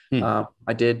 Hmm.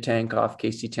 I did tank off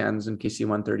KC-10s and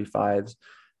KC-135s.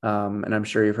 And I'm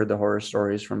sure you've heard the horror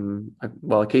stories from,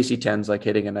 KC-10s, like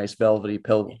hitting a nice velvety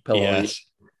pillow. Yes.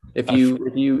 If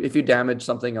you damage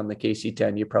something on the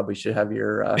KC-10, you probably should have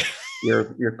your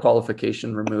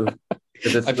qualification removed,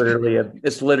 because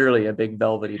it's literally a big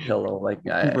velvety pillow. Like,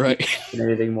 right.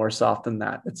 anything more soft than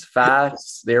that. It's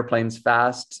fast. The airplane's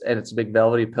fast, and it's a big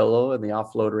velvety pillow, and the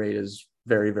offload rate is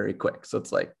very, very quick. So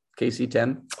it's like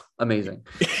KC-10, amazing.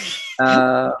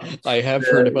 I have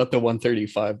heard about the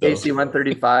 135 though.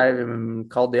 KC-135,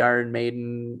 called the Iron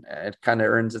Maiden. It kind of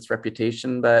earns its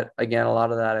reputation, but again, a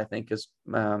lot of that I think is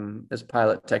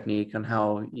pilot technique on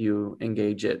how you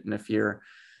engage it, and if you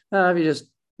just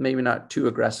maybe not too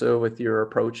aggressive with your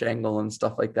approach angle and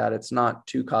stuff like that, it's not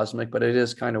too cosmic. But it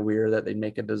is kind of weird that they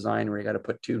make a design where you got to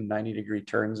put two 90-degree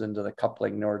turns into the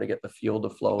coupling in order to get the fuel to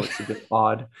flow. It's a bit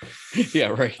odd. Yeah,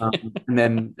 right.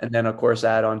 And then of course,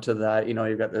 add on to that,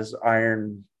 you've got this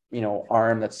iron,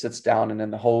 arm that sits down, and then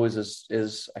the hose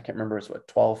is I can't remember, it's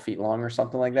 12 feet long or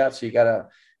something like that. So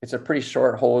it's a pretty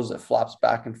short hose that flops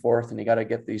back and forth, and you got to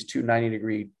get these two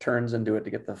 90-degree turns into it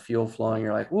to get the fuel flowing.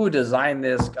 You're like, ooh, design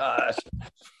this, gosh.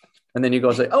 And then you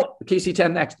go say, oh, the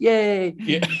KC-10 next, yay.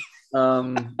 Yeah.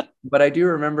 But I do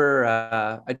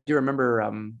remember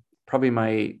probably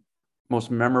my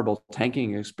most memorable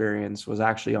tanking experience was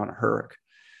actually on a Herc.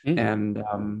 And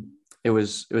it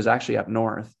was actually up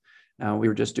north. We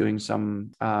were just doing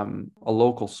a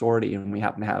local sortie, and we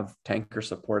happened to have tanker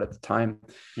support at the time.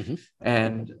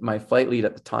 And my flight lead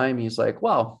at the time, he's like,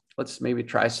 well, let's maybe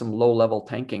try some low level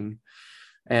tanking.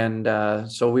 And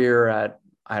so we were at,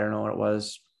 I don't know what it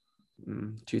was,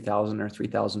 2,000 or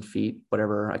 3,000 feet,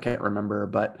 whatever. I can't remember.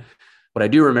 But what I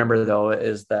do remember though,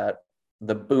 is that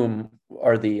the boom,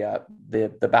 or the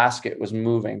basket, was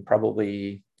moving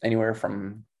probably anywhere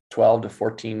from 12 to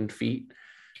 14 feet.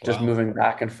 Just moving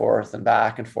back and forth and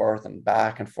back and forth and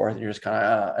back and forth. And you're just kind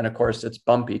of, and of course it's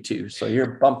bumpy too. So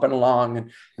you're bumping along,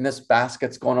 and this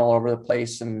basket's going all over the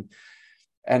place.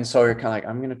 And so you're kind of like,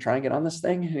 I'm going to try and get on this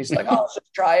thing. And he's like, oh, let's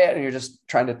just try it. And you're just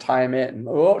trying to time it. And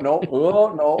oh,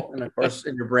 no. And of course,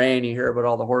 in your brain, you hear about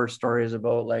all the horror stories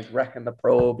about like wrecking the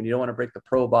probe, and you don't want to break the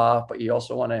probe off, but you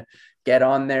also want to get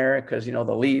on there because,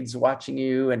 the lead's watching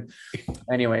you. And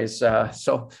anyways,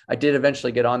 so I did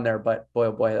eventually get on there, but boy,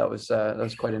 oh boy, that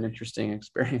was quite an interesting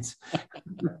experience.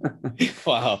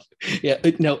 Wow. Yeah.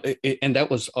 No, and that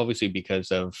was obviously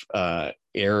because of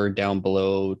air down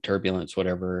below, turbulence,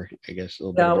 whatever, I guess.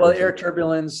 Yeah, well, air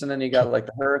turbulence, and then you got like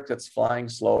the Herc that's flying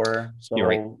slower. So, you're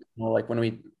right. Like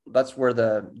that's where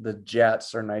the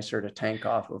jets are nicer to tank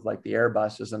off of. Like the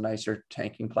Airbus is a nicer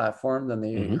tanking platform than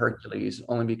the Hercules,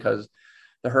 only because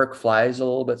the Herc flies a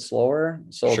little bit slower.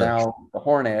 So now the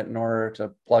Hornet, in order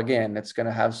to plug in, it's going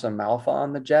to have some alpha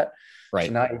on the jet. Right.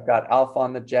 So now you've got alpha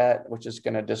on the jet, which is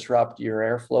going to disrupt your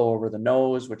airflow over the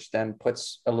nose, which then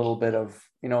puts a little bit of,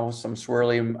 some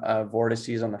swirly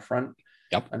vortices on the front.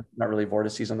 Yep. Not really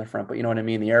vortices on the front, but you know what I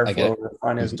mean? The airflow over the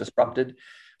front is disrupted,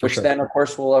 which then of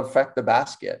course will affect the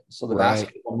basket. So the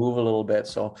basket will move a little bit.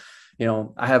 So,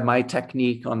 I have my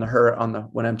technique on the Herc,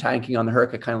 when I'm tanking on the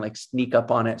Herc, I kind of like sneak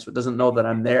up on it so it doesn't know that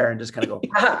I'm there, and just kind of go,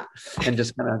 ah! And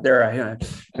just kind of there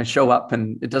I show up,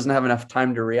 and it doesn't have enough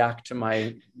time to react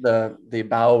to the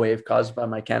bow wave caused by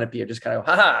my canopy. I just kind of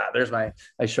go, there's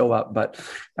I show up. But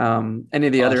any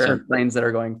of the other airplanes that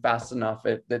are going fast enough,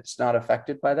 it's not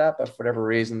affected by that. But for whatever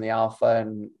reason, the alpha,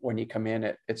 and when you come in,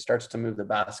 it starts to move the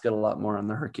basket a lot more on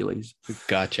the Hercules.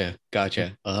 Gotcha.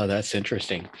 Oh, that's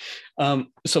interesting.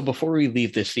 So before we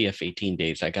leave the CF-18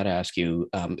 days, I got to ask you,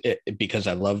 because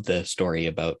I love the story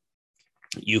about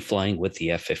you flying with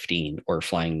the F-15 or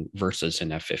flying versus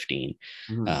an F-15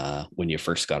 when you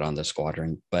first got on the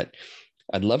squadron. But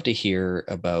I'd love to hear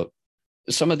about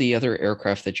some of the other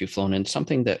aircraft that you've flown in,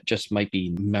 something that just might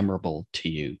be memorable to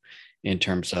you in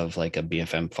terms of like a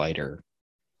BFM fighter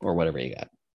or whatever you got.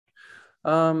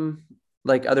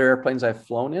 Like other airplanes I've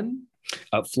flown in?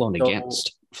 Flown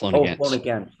against.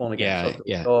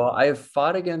 Yeah. So I've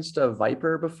fought against a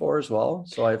Viper before as well.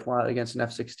 So I've fought against an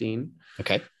F-16.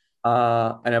 Okay.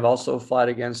 And I've also fought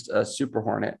against a Super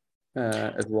Hornet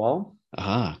as well.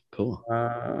 Cool.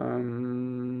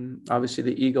 Obviously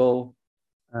the Eagle.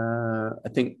 I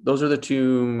think those are the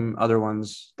two other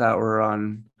ones that were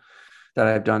on that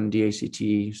I've done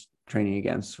DACT training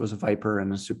against, was a Viper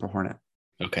and a Super Hornet.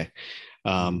 Okay.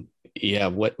 Yeah.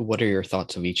 What are your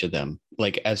thoughts of each of them?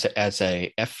 Like as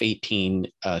a F-18,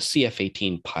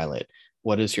 CF-18 pilot,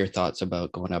 what is your thoughts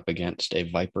about going up against a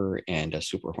Viper and a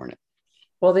Super Hornet?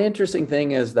 Well, the interesting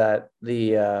thing is that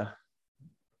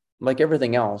like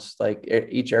everything else, like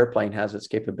each airplane has its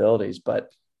capabilities, but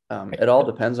Right. it all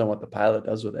depends on what the pilot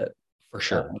does with it. For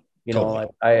sure. Like Totally.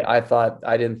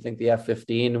 I didn't think the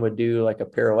F-15 would do like a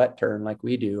pirouette turn like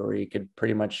we do, or you could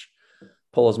pretty much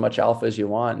pull as much alpha as you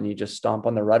want and you just stomp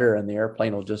on the rudder and the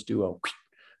airplane will just do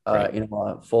Right.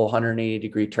 a full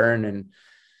 180-degree turn.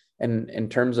 And in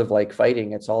terms of like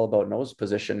fighting, it's all about nose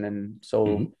position. And Hmm.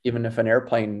 so even if an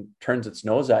airplane turns its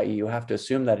nose at you, you have to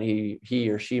assume that he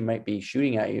or she might be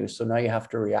shooting at you. So now you have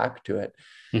to react to it.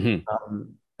 Hmm.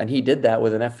 And he did that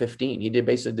with an F-15. He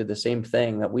basically did the same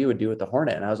thing that we would do with the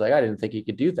Hornet. And I was like, I didn't think he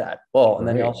could do that. Well, and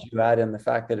then you Right. also add in the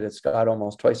fact that it's got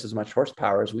almost twice as much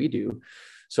horsepower as we do.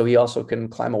 So he also can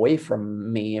climb away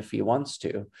from me if he wants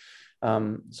to.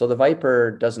 So the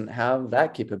Viper doesn't have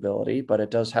that capability, but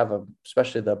it does have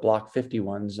especially the Block 50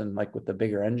 ones, and like with the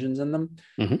bigger engines in them,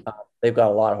 Hmm. they've got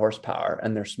a lot of horsepower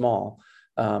and they're small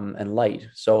and light.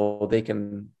 So they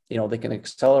can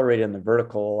accelerate in the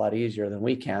vertical a lot easier than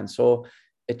we can. So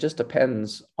it just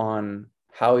depends on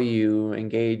how you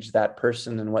engage that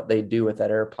person and what they do with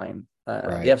that airplane. The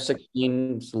Right.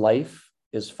 F-16's life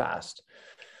is fast.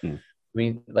 Mm. I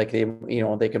mean, like they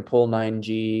can pull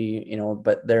 9G,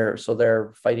 but their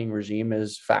fighting regime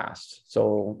is fast.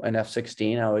 So an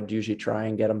F-16, I would usually try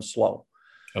and get them slow,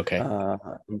 Okay. uh,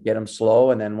 get him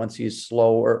slow. And then once he's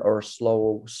slower,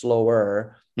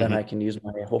 then Hmm. I can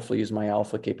hopefully use my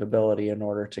alpha capability in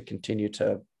order to continue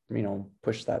to,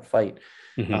 push that fight.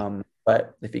 Hmm.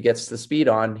 But if he gets the speed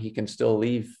on, he can still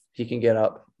leave. He can get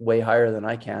up way higher than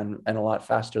I can and a lot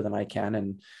faster than I can.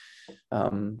 And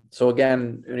so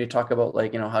again, when you talk about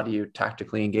like, how do you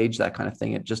tactically engage that kind of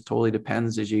thing, it just totally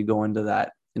depends as you go into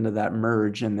that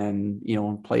merge and then,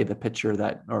 play the picture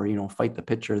fight the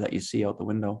picture that you see out the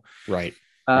window. Right.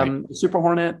 Right. Super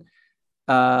Hornet,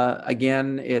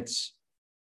 again, it's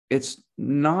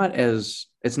not as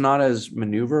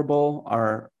maneuverable,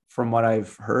 or from what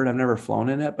I've heard. I've never flown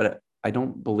in it, but I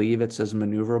don't believe it's as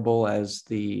maneuverable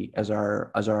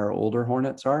as our older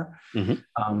Hornets are.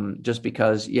 Hmm. Just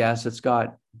because, yes, it's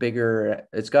got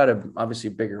a obviously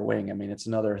bigger wing. I mean, it's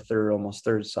another almost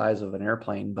third size of an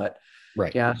airplane, but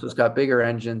Right. yeah, so it's got bigger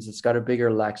engines, it's got a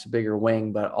bigger Lex, a bigger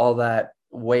wing, but all that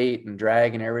weight and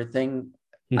drag and everything,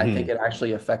 I think Hmm. it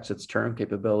actually affects its turn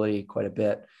capability quite a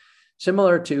bit.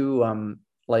 Similar to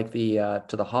like the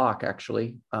Hawk,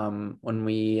 actually. When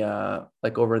we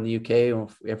like over in the UK,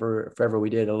 if ever we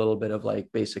did a little bit of like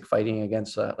basic fighting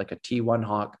against like a T1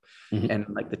 Hawk Hmm. and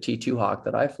like the T2 Hawk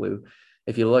that I flew,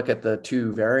 if you look at the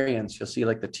two variants, you'll see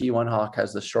like the T1 Hawk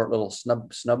has the short little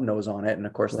snub nose on it. And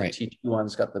of course, the Right. T2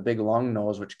 one's got the big long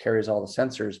nose, which carries all the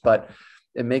sensors. But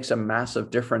it makes a massive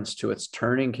difference to its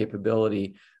turning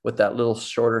capability with that little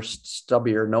shorter,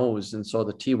 stubbier nose. And so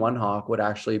the T1 Hawk would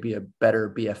actually be a better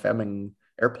BFMing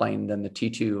airplane than the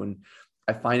T2. And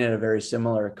I find it a very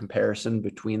similar comparison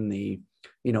between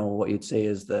what you'd say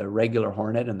is the regular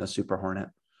Hornet and the Super Hornet.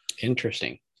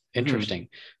 Interesting. Mm-hmm. Interesting.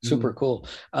 Super Mm-hmm. cool.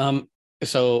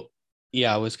 So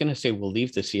yeah, I was going to say we'll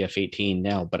leave the CF-18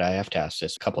 now, but I have to ask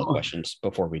this a couple of Oh, questions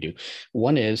before we do.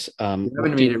 One is, you're having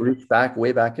what me did to reach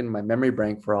way back in my memory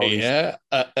bank for all these. yeah,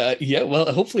 yeah.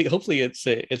 Well, hopefully it's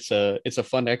a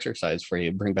fun exercise for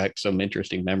you. Bring back some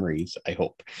interesting memories, I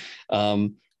hope.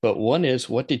 But one is,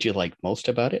 what did you like most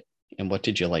about it, and what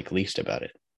did you like least about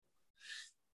it?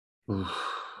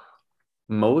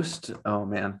 Most, oh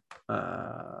man.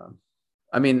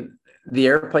 I mean, the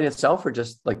airplane itself, or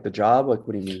just like the job? Like,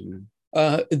 what do you mean?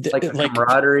 Like the Like,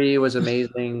 camaraderie was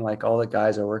amazing. Like all the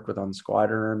guys I worked with on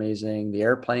squadron are amazing. The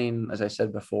airplane, as I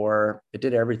said before, it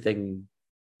did everything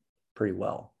pretty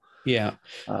well. yeah.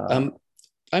 Uh, Um,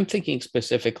 I'm thinking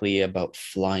specifically about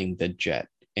flying the jet,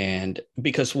 and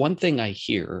because one thing I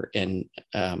hear, and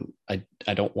I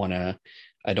don't want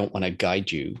to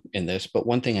guide you in this, but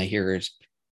one thing I hear is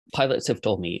pilots have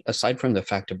told me, aside from the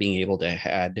fact of being able to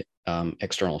add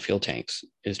external fuel tanks,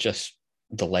 is just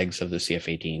the legs of the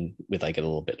CF-18 with like a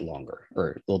little bit longer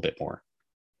or a little bit more.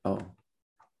 oh,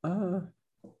 uh,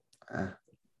 I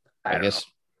I don't know. guess.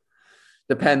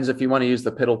 Depends if you want to use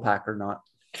the piddle pack or not.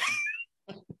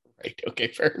 Right. Okay.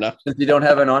 Fair enough. If you don't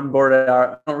have an onboard,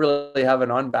 don't really have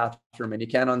an on bathroom, and you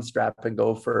can't unstrap and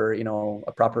go for,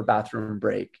 a proper bathroom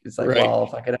break. It's like, Right. well,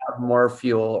 if I could have more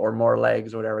fuel or more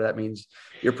legs or whatever, that means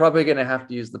you're probably going to have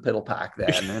to use the piddle pack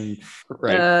then. And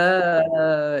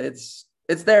Right.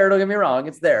 it's there. Don't get me wrong,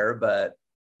 it's there, but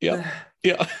Yeah.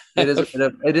 Yeah. it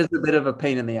is a bit of a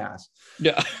pain in the ass.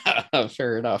 Yeah.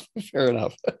 Fair enough. Fair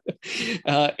enough.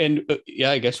 And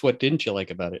yeah, I guess what didn't you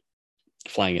like about it?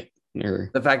 Flying it.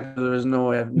 Or The fact that there's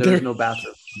no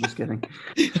bathroom. I'm just kidding.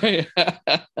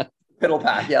 Piddle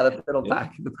pack. Yeah, the piddle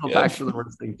pack. The piddle packs are the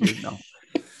worst thing too.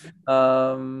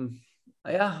 No.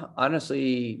 Yeah,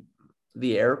 honestly,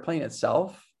 the airplane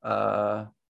itself, I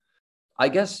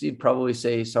guess you'd probably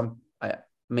say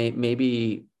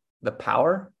maybe the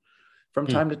power from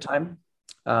time to time.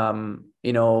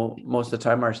 Most of the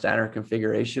time our standard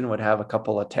configuration would have a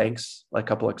couple of tanks, like a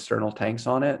couple external tanks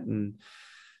on it. And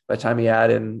by the time you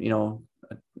add in,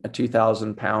 a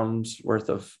 2,000 pounds worth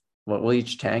of, well,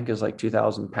 each tank is like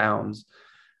 2,000 pounds.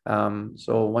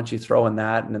 So once you throw in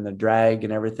that and then the drag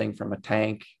and everything from a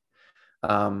tank,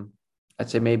 I'd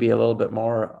say maybe a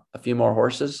few more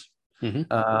horses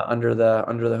under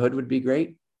the hood would be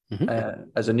great.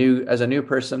 As a new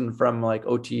person from like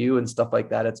OTU and stuff like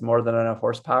that, it's more than enough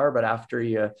horsepower. But after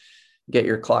you get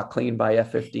your clock cleaned by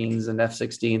F-15s and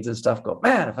F-16s and stuff, go,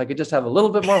 man, if I could just have a little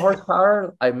bit more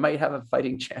horsepower, I might have a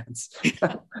fighting chance.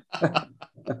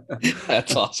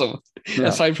 That's awesome. Yeah.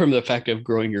 Aside from the fact of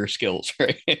growing your skills,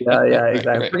 right? Yeah,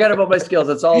 exactly. Right. Forget about my skills.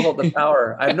 It's all about the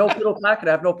power. I have no piddle pack and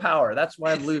I have no power. That's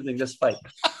why I'm losing this fight.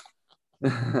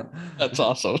 That's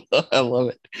awesome. I love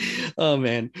it. Oh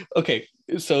man. Okay.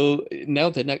 So now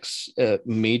the next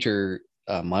major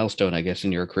milestone, I guess,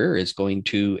 in your career is going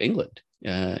to England.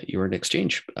 You were an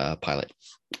exchange pilot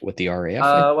with the RAF,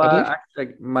 I believe.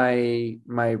 Actually,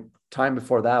 my time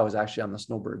before that was actually on the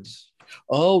Snowbirds.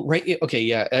 Oh, right. Okay.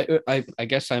 Yeah. I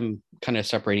guess I'm kind of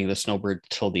separating the Snowbird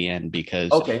till the end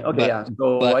because. Okay. Yeah.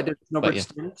 So I did Snowbird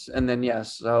stints, and then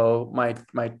yes. So my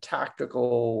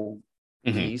tactical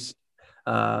piece,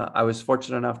 I was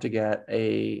fortunate enough to get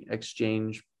a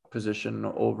exchange position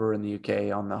over in the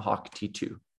UK on the Hawk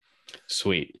T2.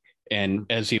 Sweet. And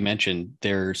as you mentioned,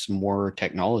 there's more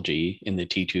technology in the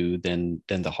T2 than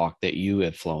the Hawk that you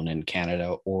have flown in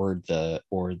Canada or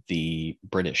the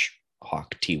British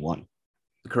Hawk T1.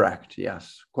 Correct.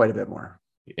 Yes, quite a bit more.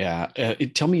 Yeah.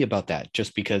 Tell me about that,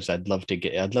 just because I'd love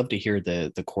to hear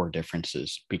the core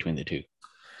differences between the two.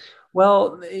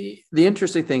 Well, the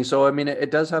interesting thing, so I mean,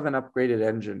 it does have an upgraded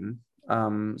engine.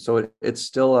 So it's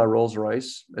still a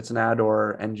Rolls-Royce. It's an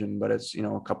Ador engine, but it's,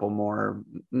 a couple more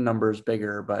numbers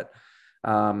bigger, but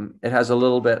it has a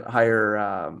little bit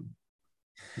higher.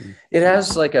 It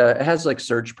has like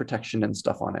surge protection and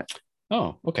stuff on it.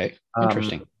 Oh, okay.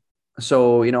 Interesting.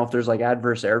 So, if there's like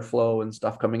adverse airflow and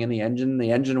stuff coming in the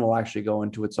engine will actually go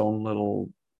into its own little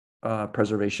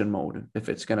preservation mode if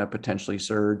it's going to potentially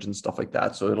surge and stuff like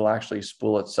that. So it'll actually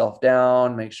spool itself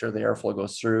down, make sure the airflow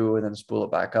goes through, and then spool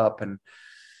it back up. And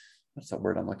that's the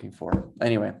word I'm looking for.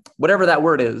 Anyway, whatever that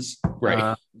word is,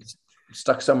 right?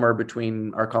 Stuck somewhere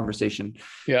between our conversation.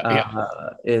 Yeah.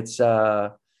 It's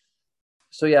the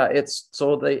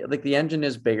engine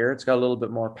is bigger. It's got a little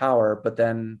bit more power, but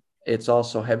then it's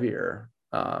also heavier.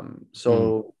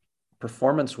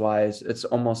 Performance wise, it's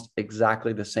almost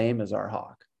exactly the same as our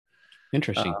Hawk.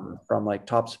 Interesting. From like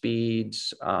top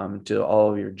speeds to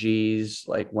all of your G's,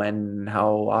 like when,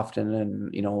 how often,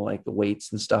 and like the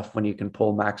weights and stuff when you can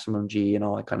pull maximum G and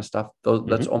all that kind of stuff.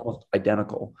 That's almost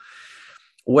identical.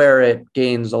 Where it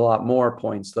gains a lot more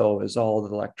points though is all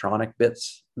the electronic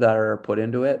bits that are put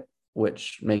into it,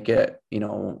 which make it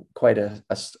quite a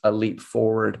leap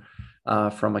forward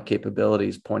from a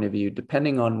capabilities point of view,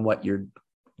 depending on what you're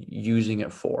using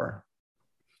it for.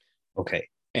 Okay.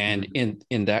 And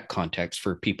in that context,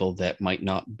 for people that might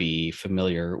not be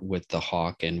familiar with the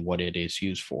Hawk and what it is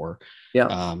used for,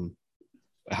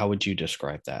 how would you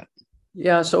describe that?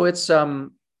 Yeah, so it's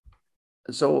so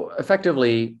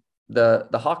effectively the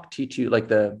Hawk T2, like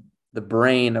the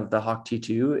brain of the Hawk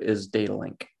T2 is data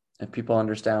link. And people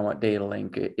understand what data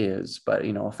link is, but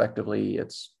effectively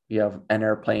you have an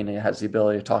airplane, it has the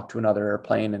ability to talk to another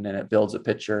airplane, and then it builds a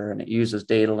picture, and it uses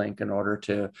data link in order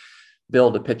to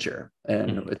build a picture.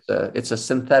 And it's a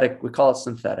synthetic, we call it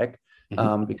synthetic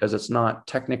because it's not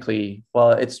technically,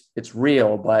 well, it's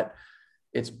real, but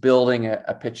it's building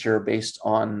a picture based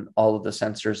on all of the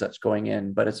sensors that's going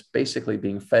in, but it's basically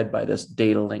being fed by this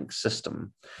data link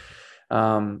system.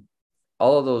 All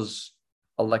of those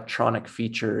electronic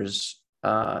features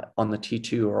on the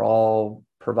T2 are all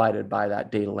provided by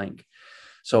that data link.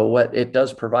 So what it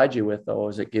does provide you with, though,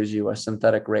 is it gives you a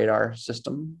synthetic radar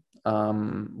system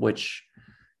which,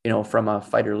 from a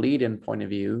fighter lead-in point of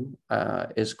view,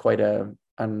 is quite a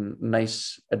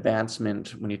nice advancement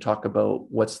when you talk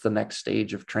about what's the next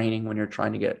stage of training when you're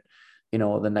trying to get,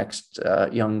 the next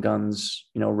young guns,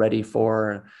 ready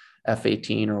for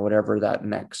F-18 or whatever that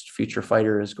next future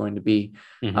fighter is going to be.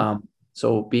 Mm-hmm.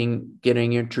 So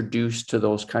getting introduced to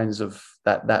those kinds of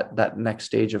that next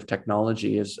stage of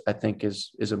technology I think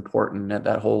is important. And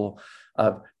that whole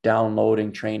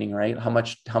downloading training, right? How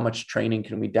much training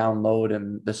can we download?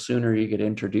 And the sooner you get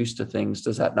introduced to things,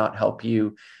 does that not help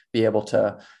you be able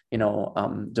to,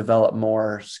 develop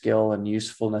more skill and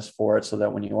usefulness for it, so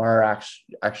that when you are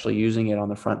actually using it on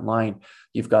the front line,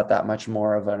 you've got that much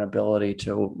more of an ability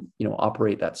to,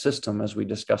 operate that system, as we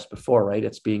discussed before, right?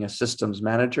 It's being a systems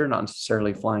manager, not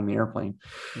necessarily flying the airplane.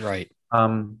 Right.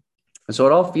 And so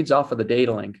it all feeds off of the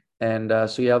data link. And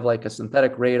so you have like a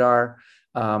synthetic radar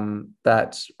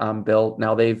that's built.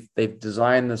 Now they've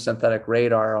designed the synthetic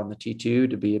radar on the T2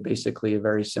 to be basically a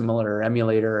very similar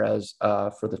emulator as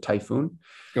for the Typhoon.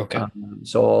 Okay.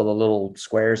 So all the little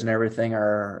squares and everything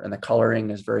and the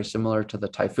coloring is very similar to the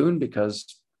Typhoon, because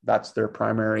that's their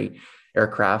primary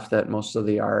aircraft that most of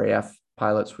the RAF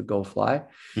pilots would go fly.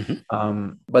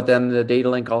 Mm-hmm. But then the data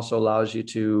link also allows you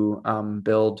to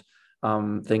build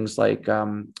things like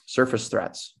surface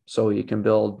threats. So you can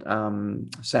build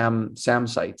SAM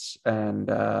sites and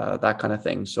that kind of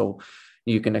thing. So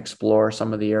you can explore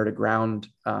some of the air to ground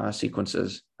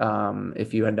sequences.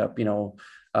 If you end up,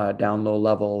 down low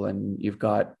level and you've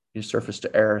got your surface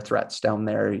to air threats down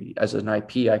there, as an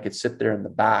IP, I could sit there in the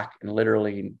back and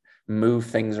literally move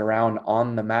things around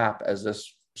on the map as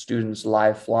this student's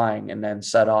live flying, and then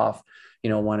set off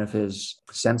one of his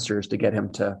sensors to get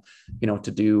him to,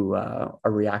 to do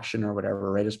a reaction or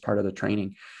whatever, right, as part of the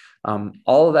training.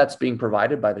 All of that's being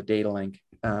provided by the data link.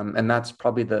 And that's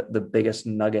probably the biggest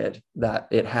nugget that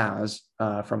it has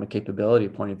from a capability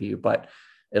point of view, but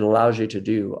it allows you to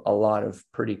do a lot of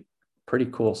pretty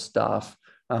cool stuff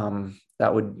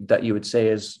that you would say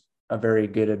is a very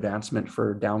good advancement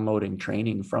for downloading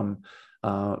training from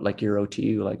like your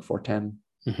OTU, like 410.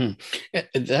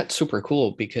 Mm-hmm. That's super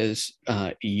cool, because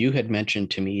you had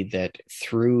mentioned to me that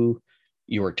through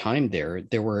your time there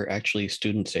were actually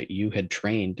students that you had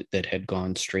trained that had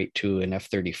gone straight to an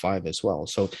F-35 as well.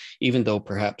 So even though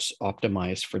perhaps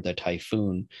optimized for the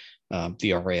Typhoon,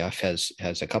 the RAF has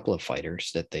a couple of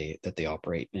fighters that they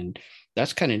operate, and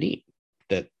that's kind of neat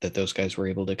that those guys were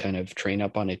able to kind of train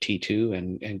up on a T2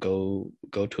 and go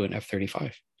to an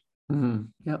F-35. Mm-hmm.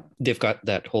 Yeah, they've got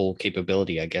that whole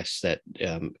capability, I guess, that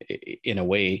in a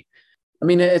way. I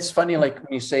mean, it's funny, like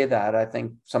when you say that, I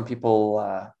think some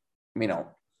people,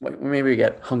 maybe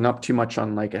get hung up too much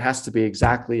on like, it has to be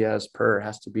exactly as per, it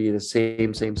has to be the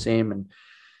same. And,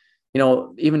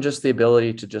 even just the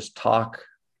ability to just talk,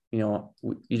 you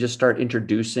just start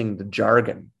introducing the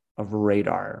jargon of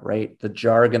radar, right? The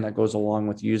jargon that goes along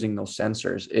with using those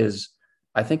sensors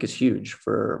I think is huge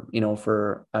for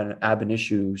an ab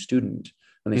initio student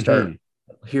when they start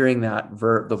hearing that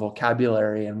the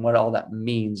vocabulary and what all that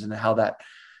means and how that,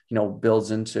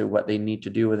 builds into what they need to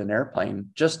do with an airplane.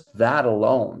 Just that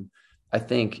alone, I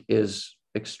think, is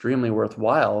extremely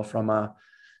worthwhile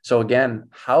so again,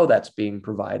 how that's being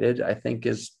provided, I think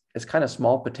is kind of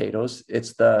small potatoes.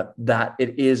 It's that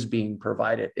it is being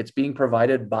provided. It's being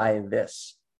provided by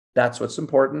this. That's what's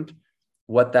important.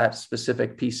 What that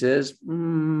specific piece is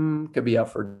could be up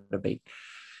for debate.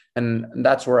 And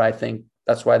that's where I think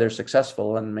that's why they're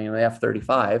successful. And I mean, the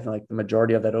F-35, like the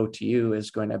majority of that OTU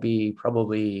is going to be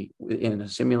probably in a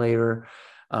simulator,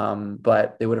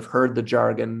 but they would have heard the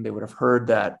jargon, they would have heard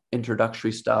that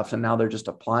introductory stuff, and now they're just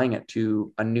applying it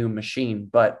to a new machine.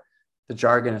 But the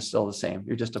jargon is still the same.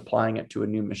 You're just applying it to a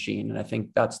new machine. And I think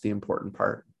that's the important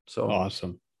part. So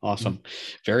awesome.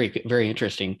 Very, very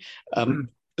interesting.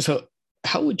 So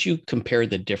how would you compare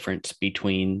the difference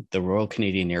between the Royal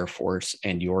Canadian Air Force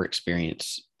and your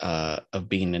experience of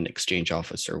being an exchange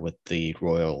officer with the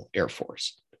Royal Air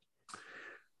Force?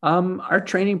 Our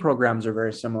training programs are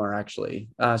very similar, actually.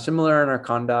 Similar in our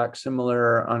conduct,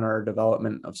 similar on our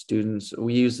development of students.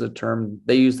 They use the term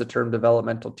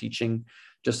developmental teaching,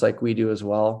 just like we do as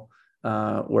well,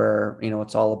 where,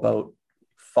 it's all about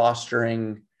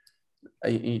fostering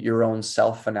your own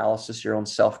self-analysis, your own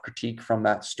self-critique from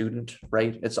that student,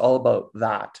 right? It's all about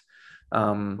that.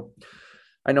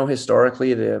 I know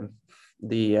historically the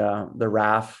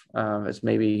RAF has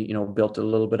maybe, built a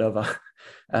little bit of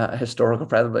a historical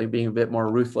presence, like being a bit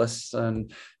more ruthless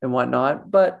and whatnot.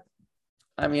 But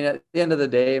I mean, at the end of the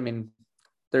day, I mean,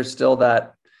 there's still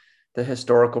the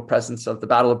historical presence of the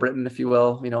Battle of Britain, if you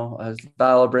will. As the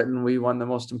Battle of Britain, we won the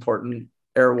most important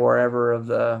air war ever of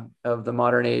the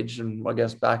modern age, and I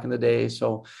guess back in the day.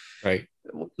 So Right.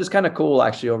 it's kind of cool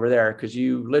actually over there, because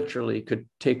you literally could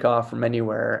take off from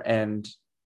anywhere and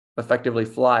effectively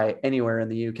fly anywhere in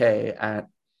the UK at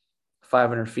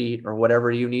 500 feet or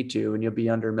whatever you need to, and you'll be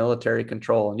under military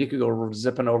control. And you could go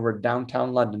zipping over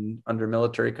downtown London under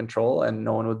military control, and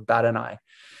no one would bat an eye.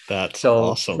 That's So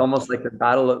awesome. it's almost like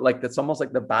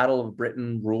the Battle of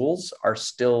Britain rules are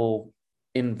still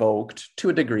invoked to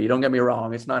a degree. Don't get me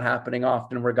wrong; it's not happening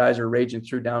often where guys are raging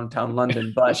through downtown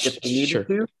London. But if they needed Sure.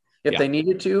 to, they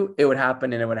needed to, it would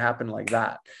happen, and it would happen like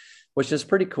that, which is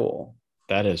pretty cool.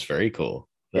 That is very cool.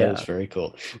 That is very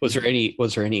cool. Was there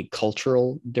any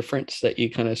cultural difference that you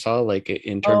kind of saw, like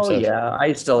in terms of? Yeah,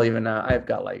 I still even I've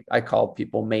got, like, I call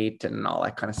people mate and all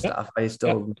that kind of stuff. I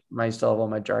still have all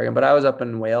my jargon, but I was up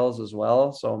in Wales as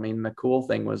well. So I mean, the cool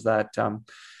thing was that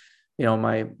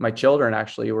my children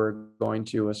actually were going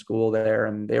to a school there,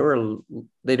 and they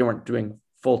weren't doing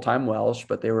full-time Welsh,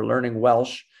 but they were learning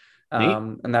Welsh.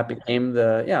 And that became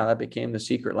the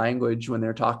secret language when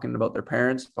they're talking about their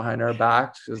parents behind our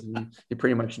backs, because you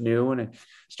pretty much knew. And it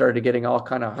started getting all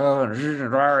kind of,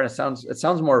 it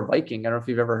sounds more Viking. I don't know if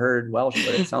you've ever heard Welsh,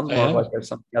 but it sounds more like there's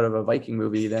something out of a Viking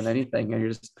movie than anything.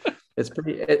 And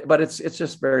but it's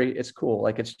just it's cool.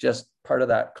 Like, it's just part of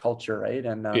that culture, right?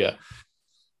 And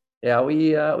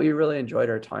we really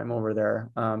enjoyed our time over there,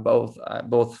 both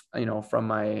from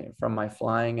my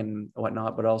flying and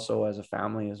whatnot, but also as a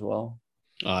family as well.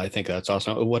 I think that's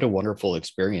awesome. What a wonderful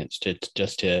experience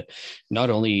to not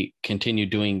only continue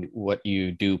doing what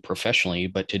you do professionally,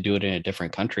 but to do it in a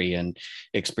different country and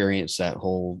experience that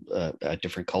whole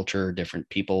different culture, different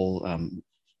people,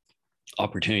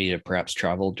 opportunity to perhaps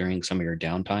travel during some of your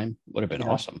downtime. Would have been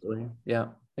awesome. Absolutely. Yeah,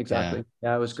 exactly.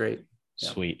 Yeah, it was great.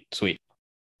 Sweet.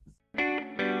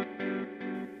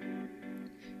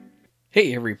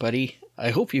 Hey everybody, I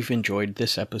hope you've enjoyed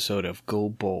this episode of Go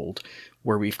Bold,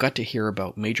 where we've got to hear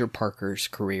about Major Parker's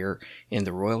career in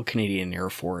the Royal Canadian Air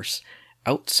Force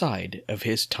outside of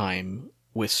his time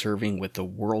with serving with the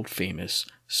world-famous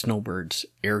Snowbirds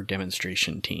air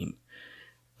demonstration team.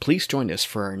 Please join us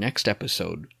for our next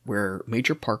episode, where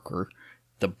Major Parker,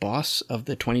 the boss of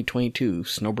the 2022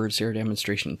 Snowbirds air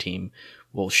demonstration team,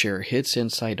 will share his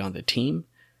insight on the team,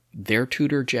 their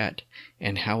Tudor jet,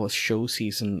 and how a show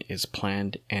season is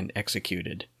planned and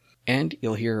executed. And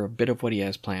you'll hear a bit of what he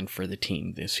has planned for the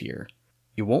team this year.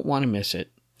 You won't want to miss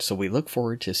it, so we look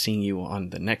forward to seeing you on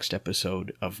the next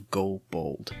episode of Go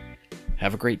Bold.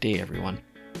 Have a great day, everyone.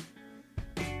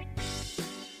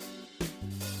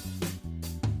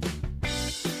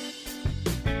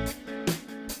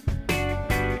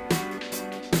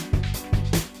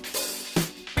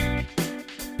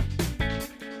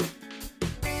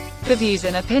 The views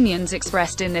and opinions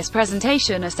expressed in this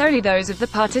presentation are solely those of the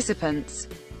participants.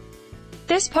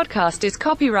 This podcast is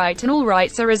copyright and all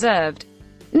rights are reserved.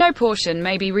 No portion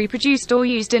may be reproduced or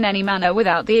used in any manner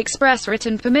without the express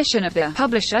written permission of the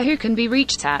publisher, who can be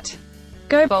reached at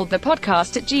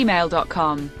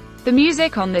goboldthepodcast@gmail.com. The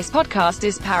music on this podcast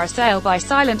is Parasail by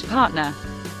Silent Partner.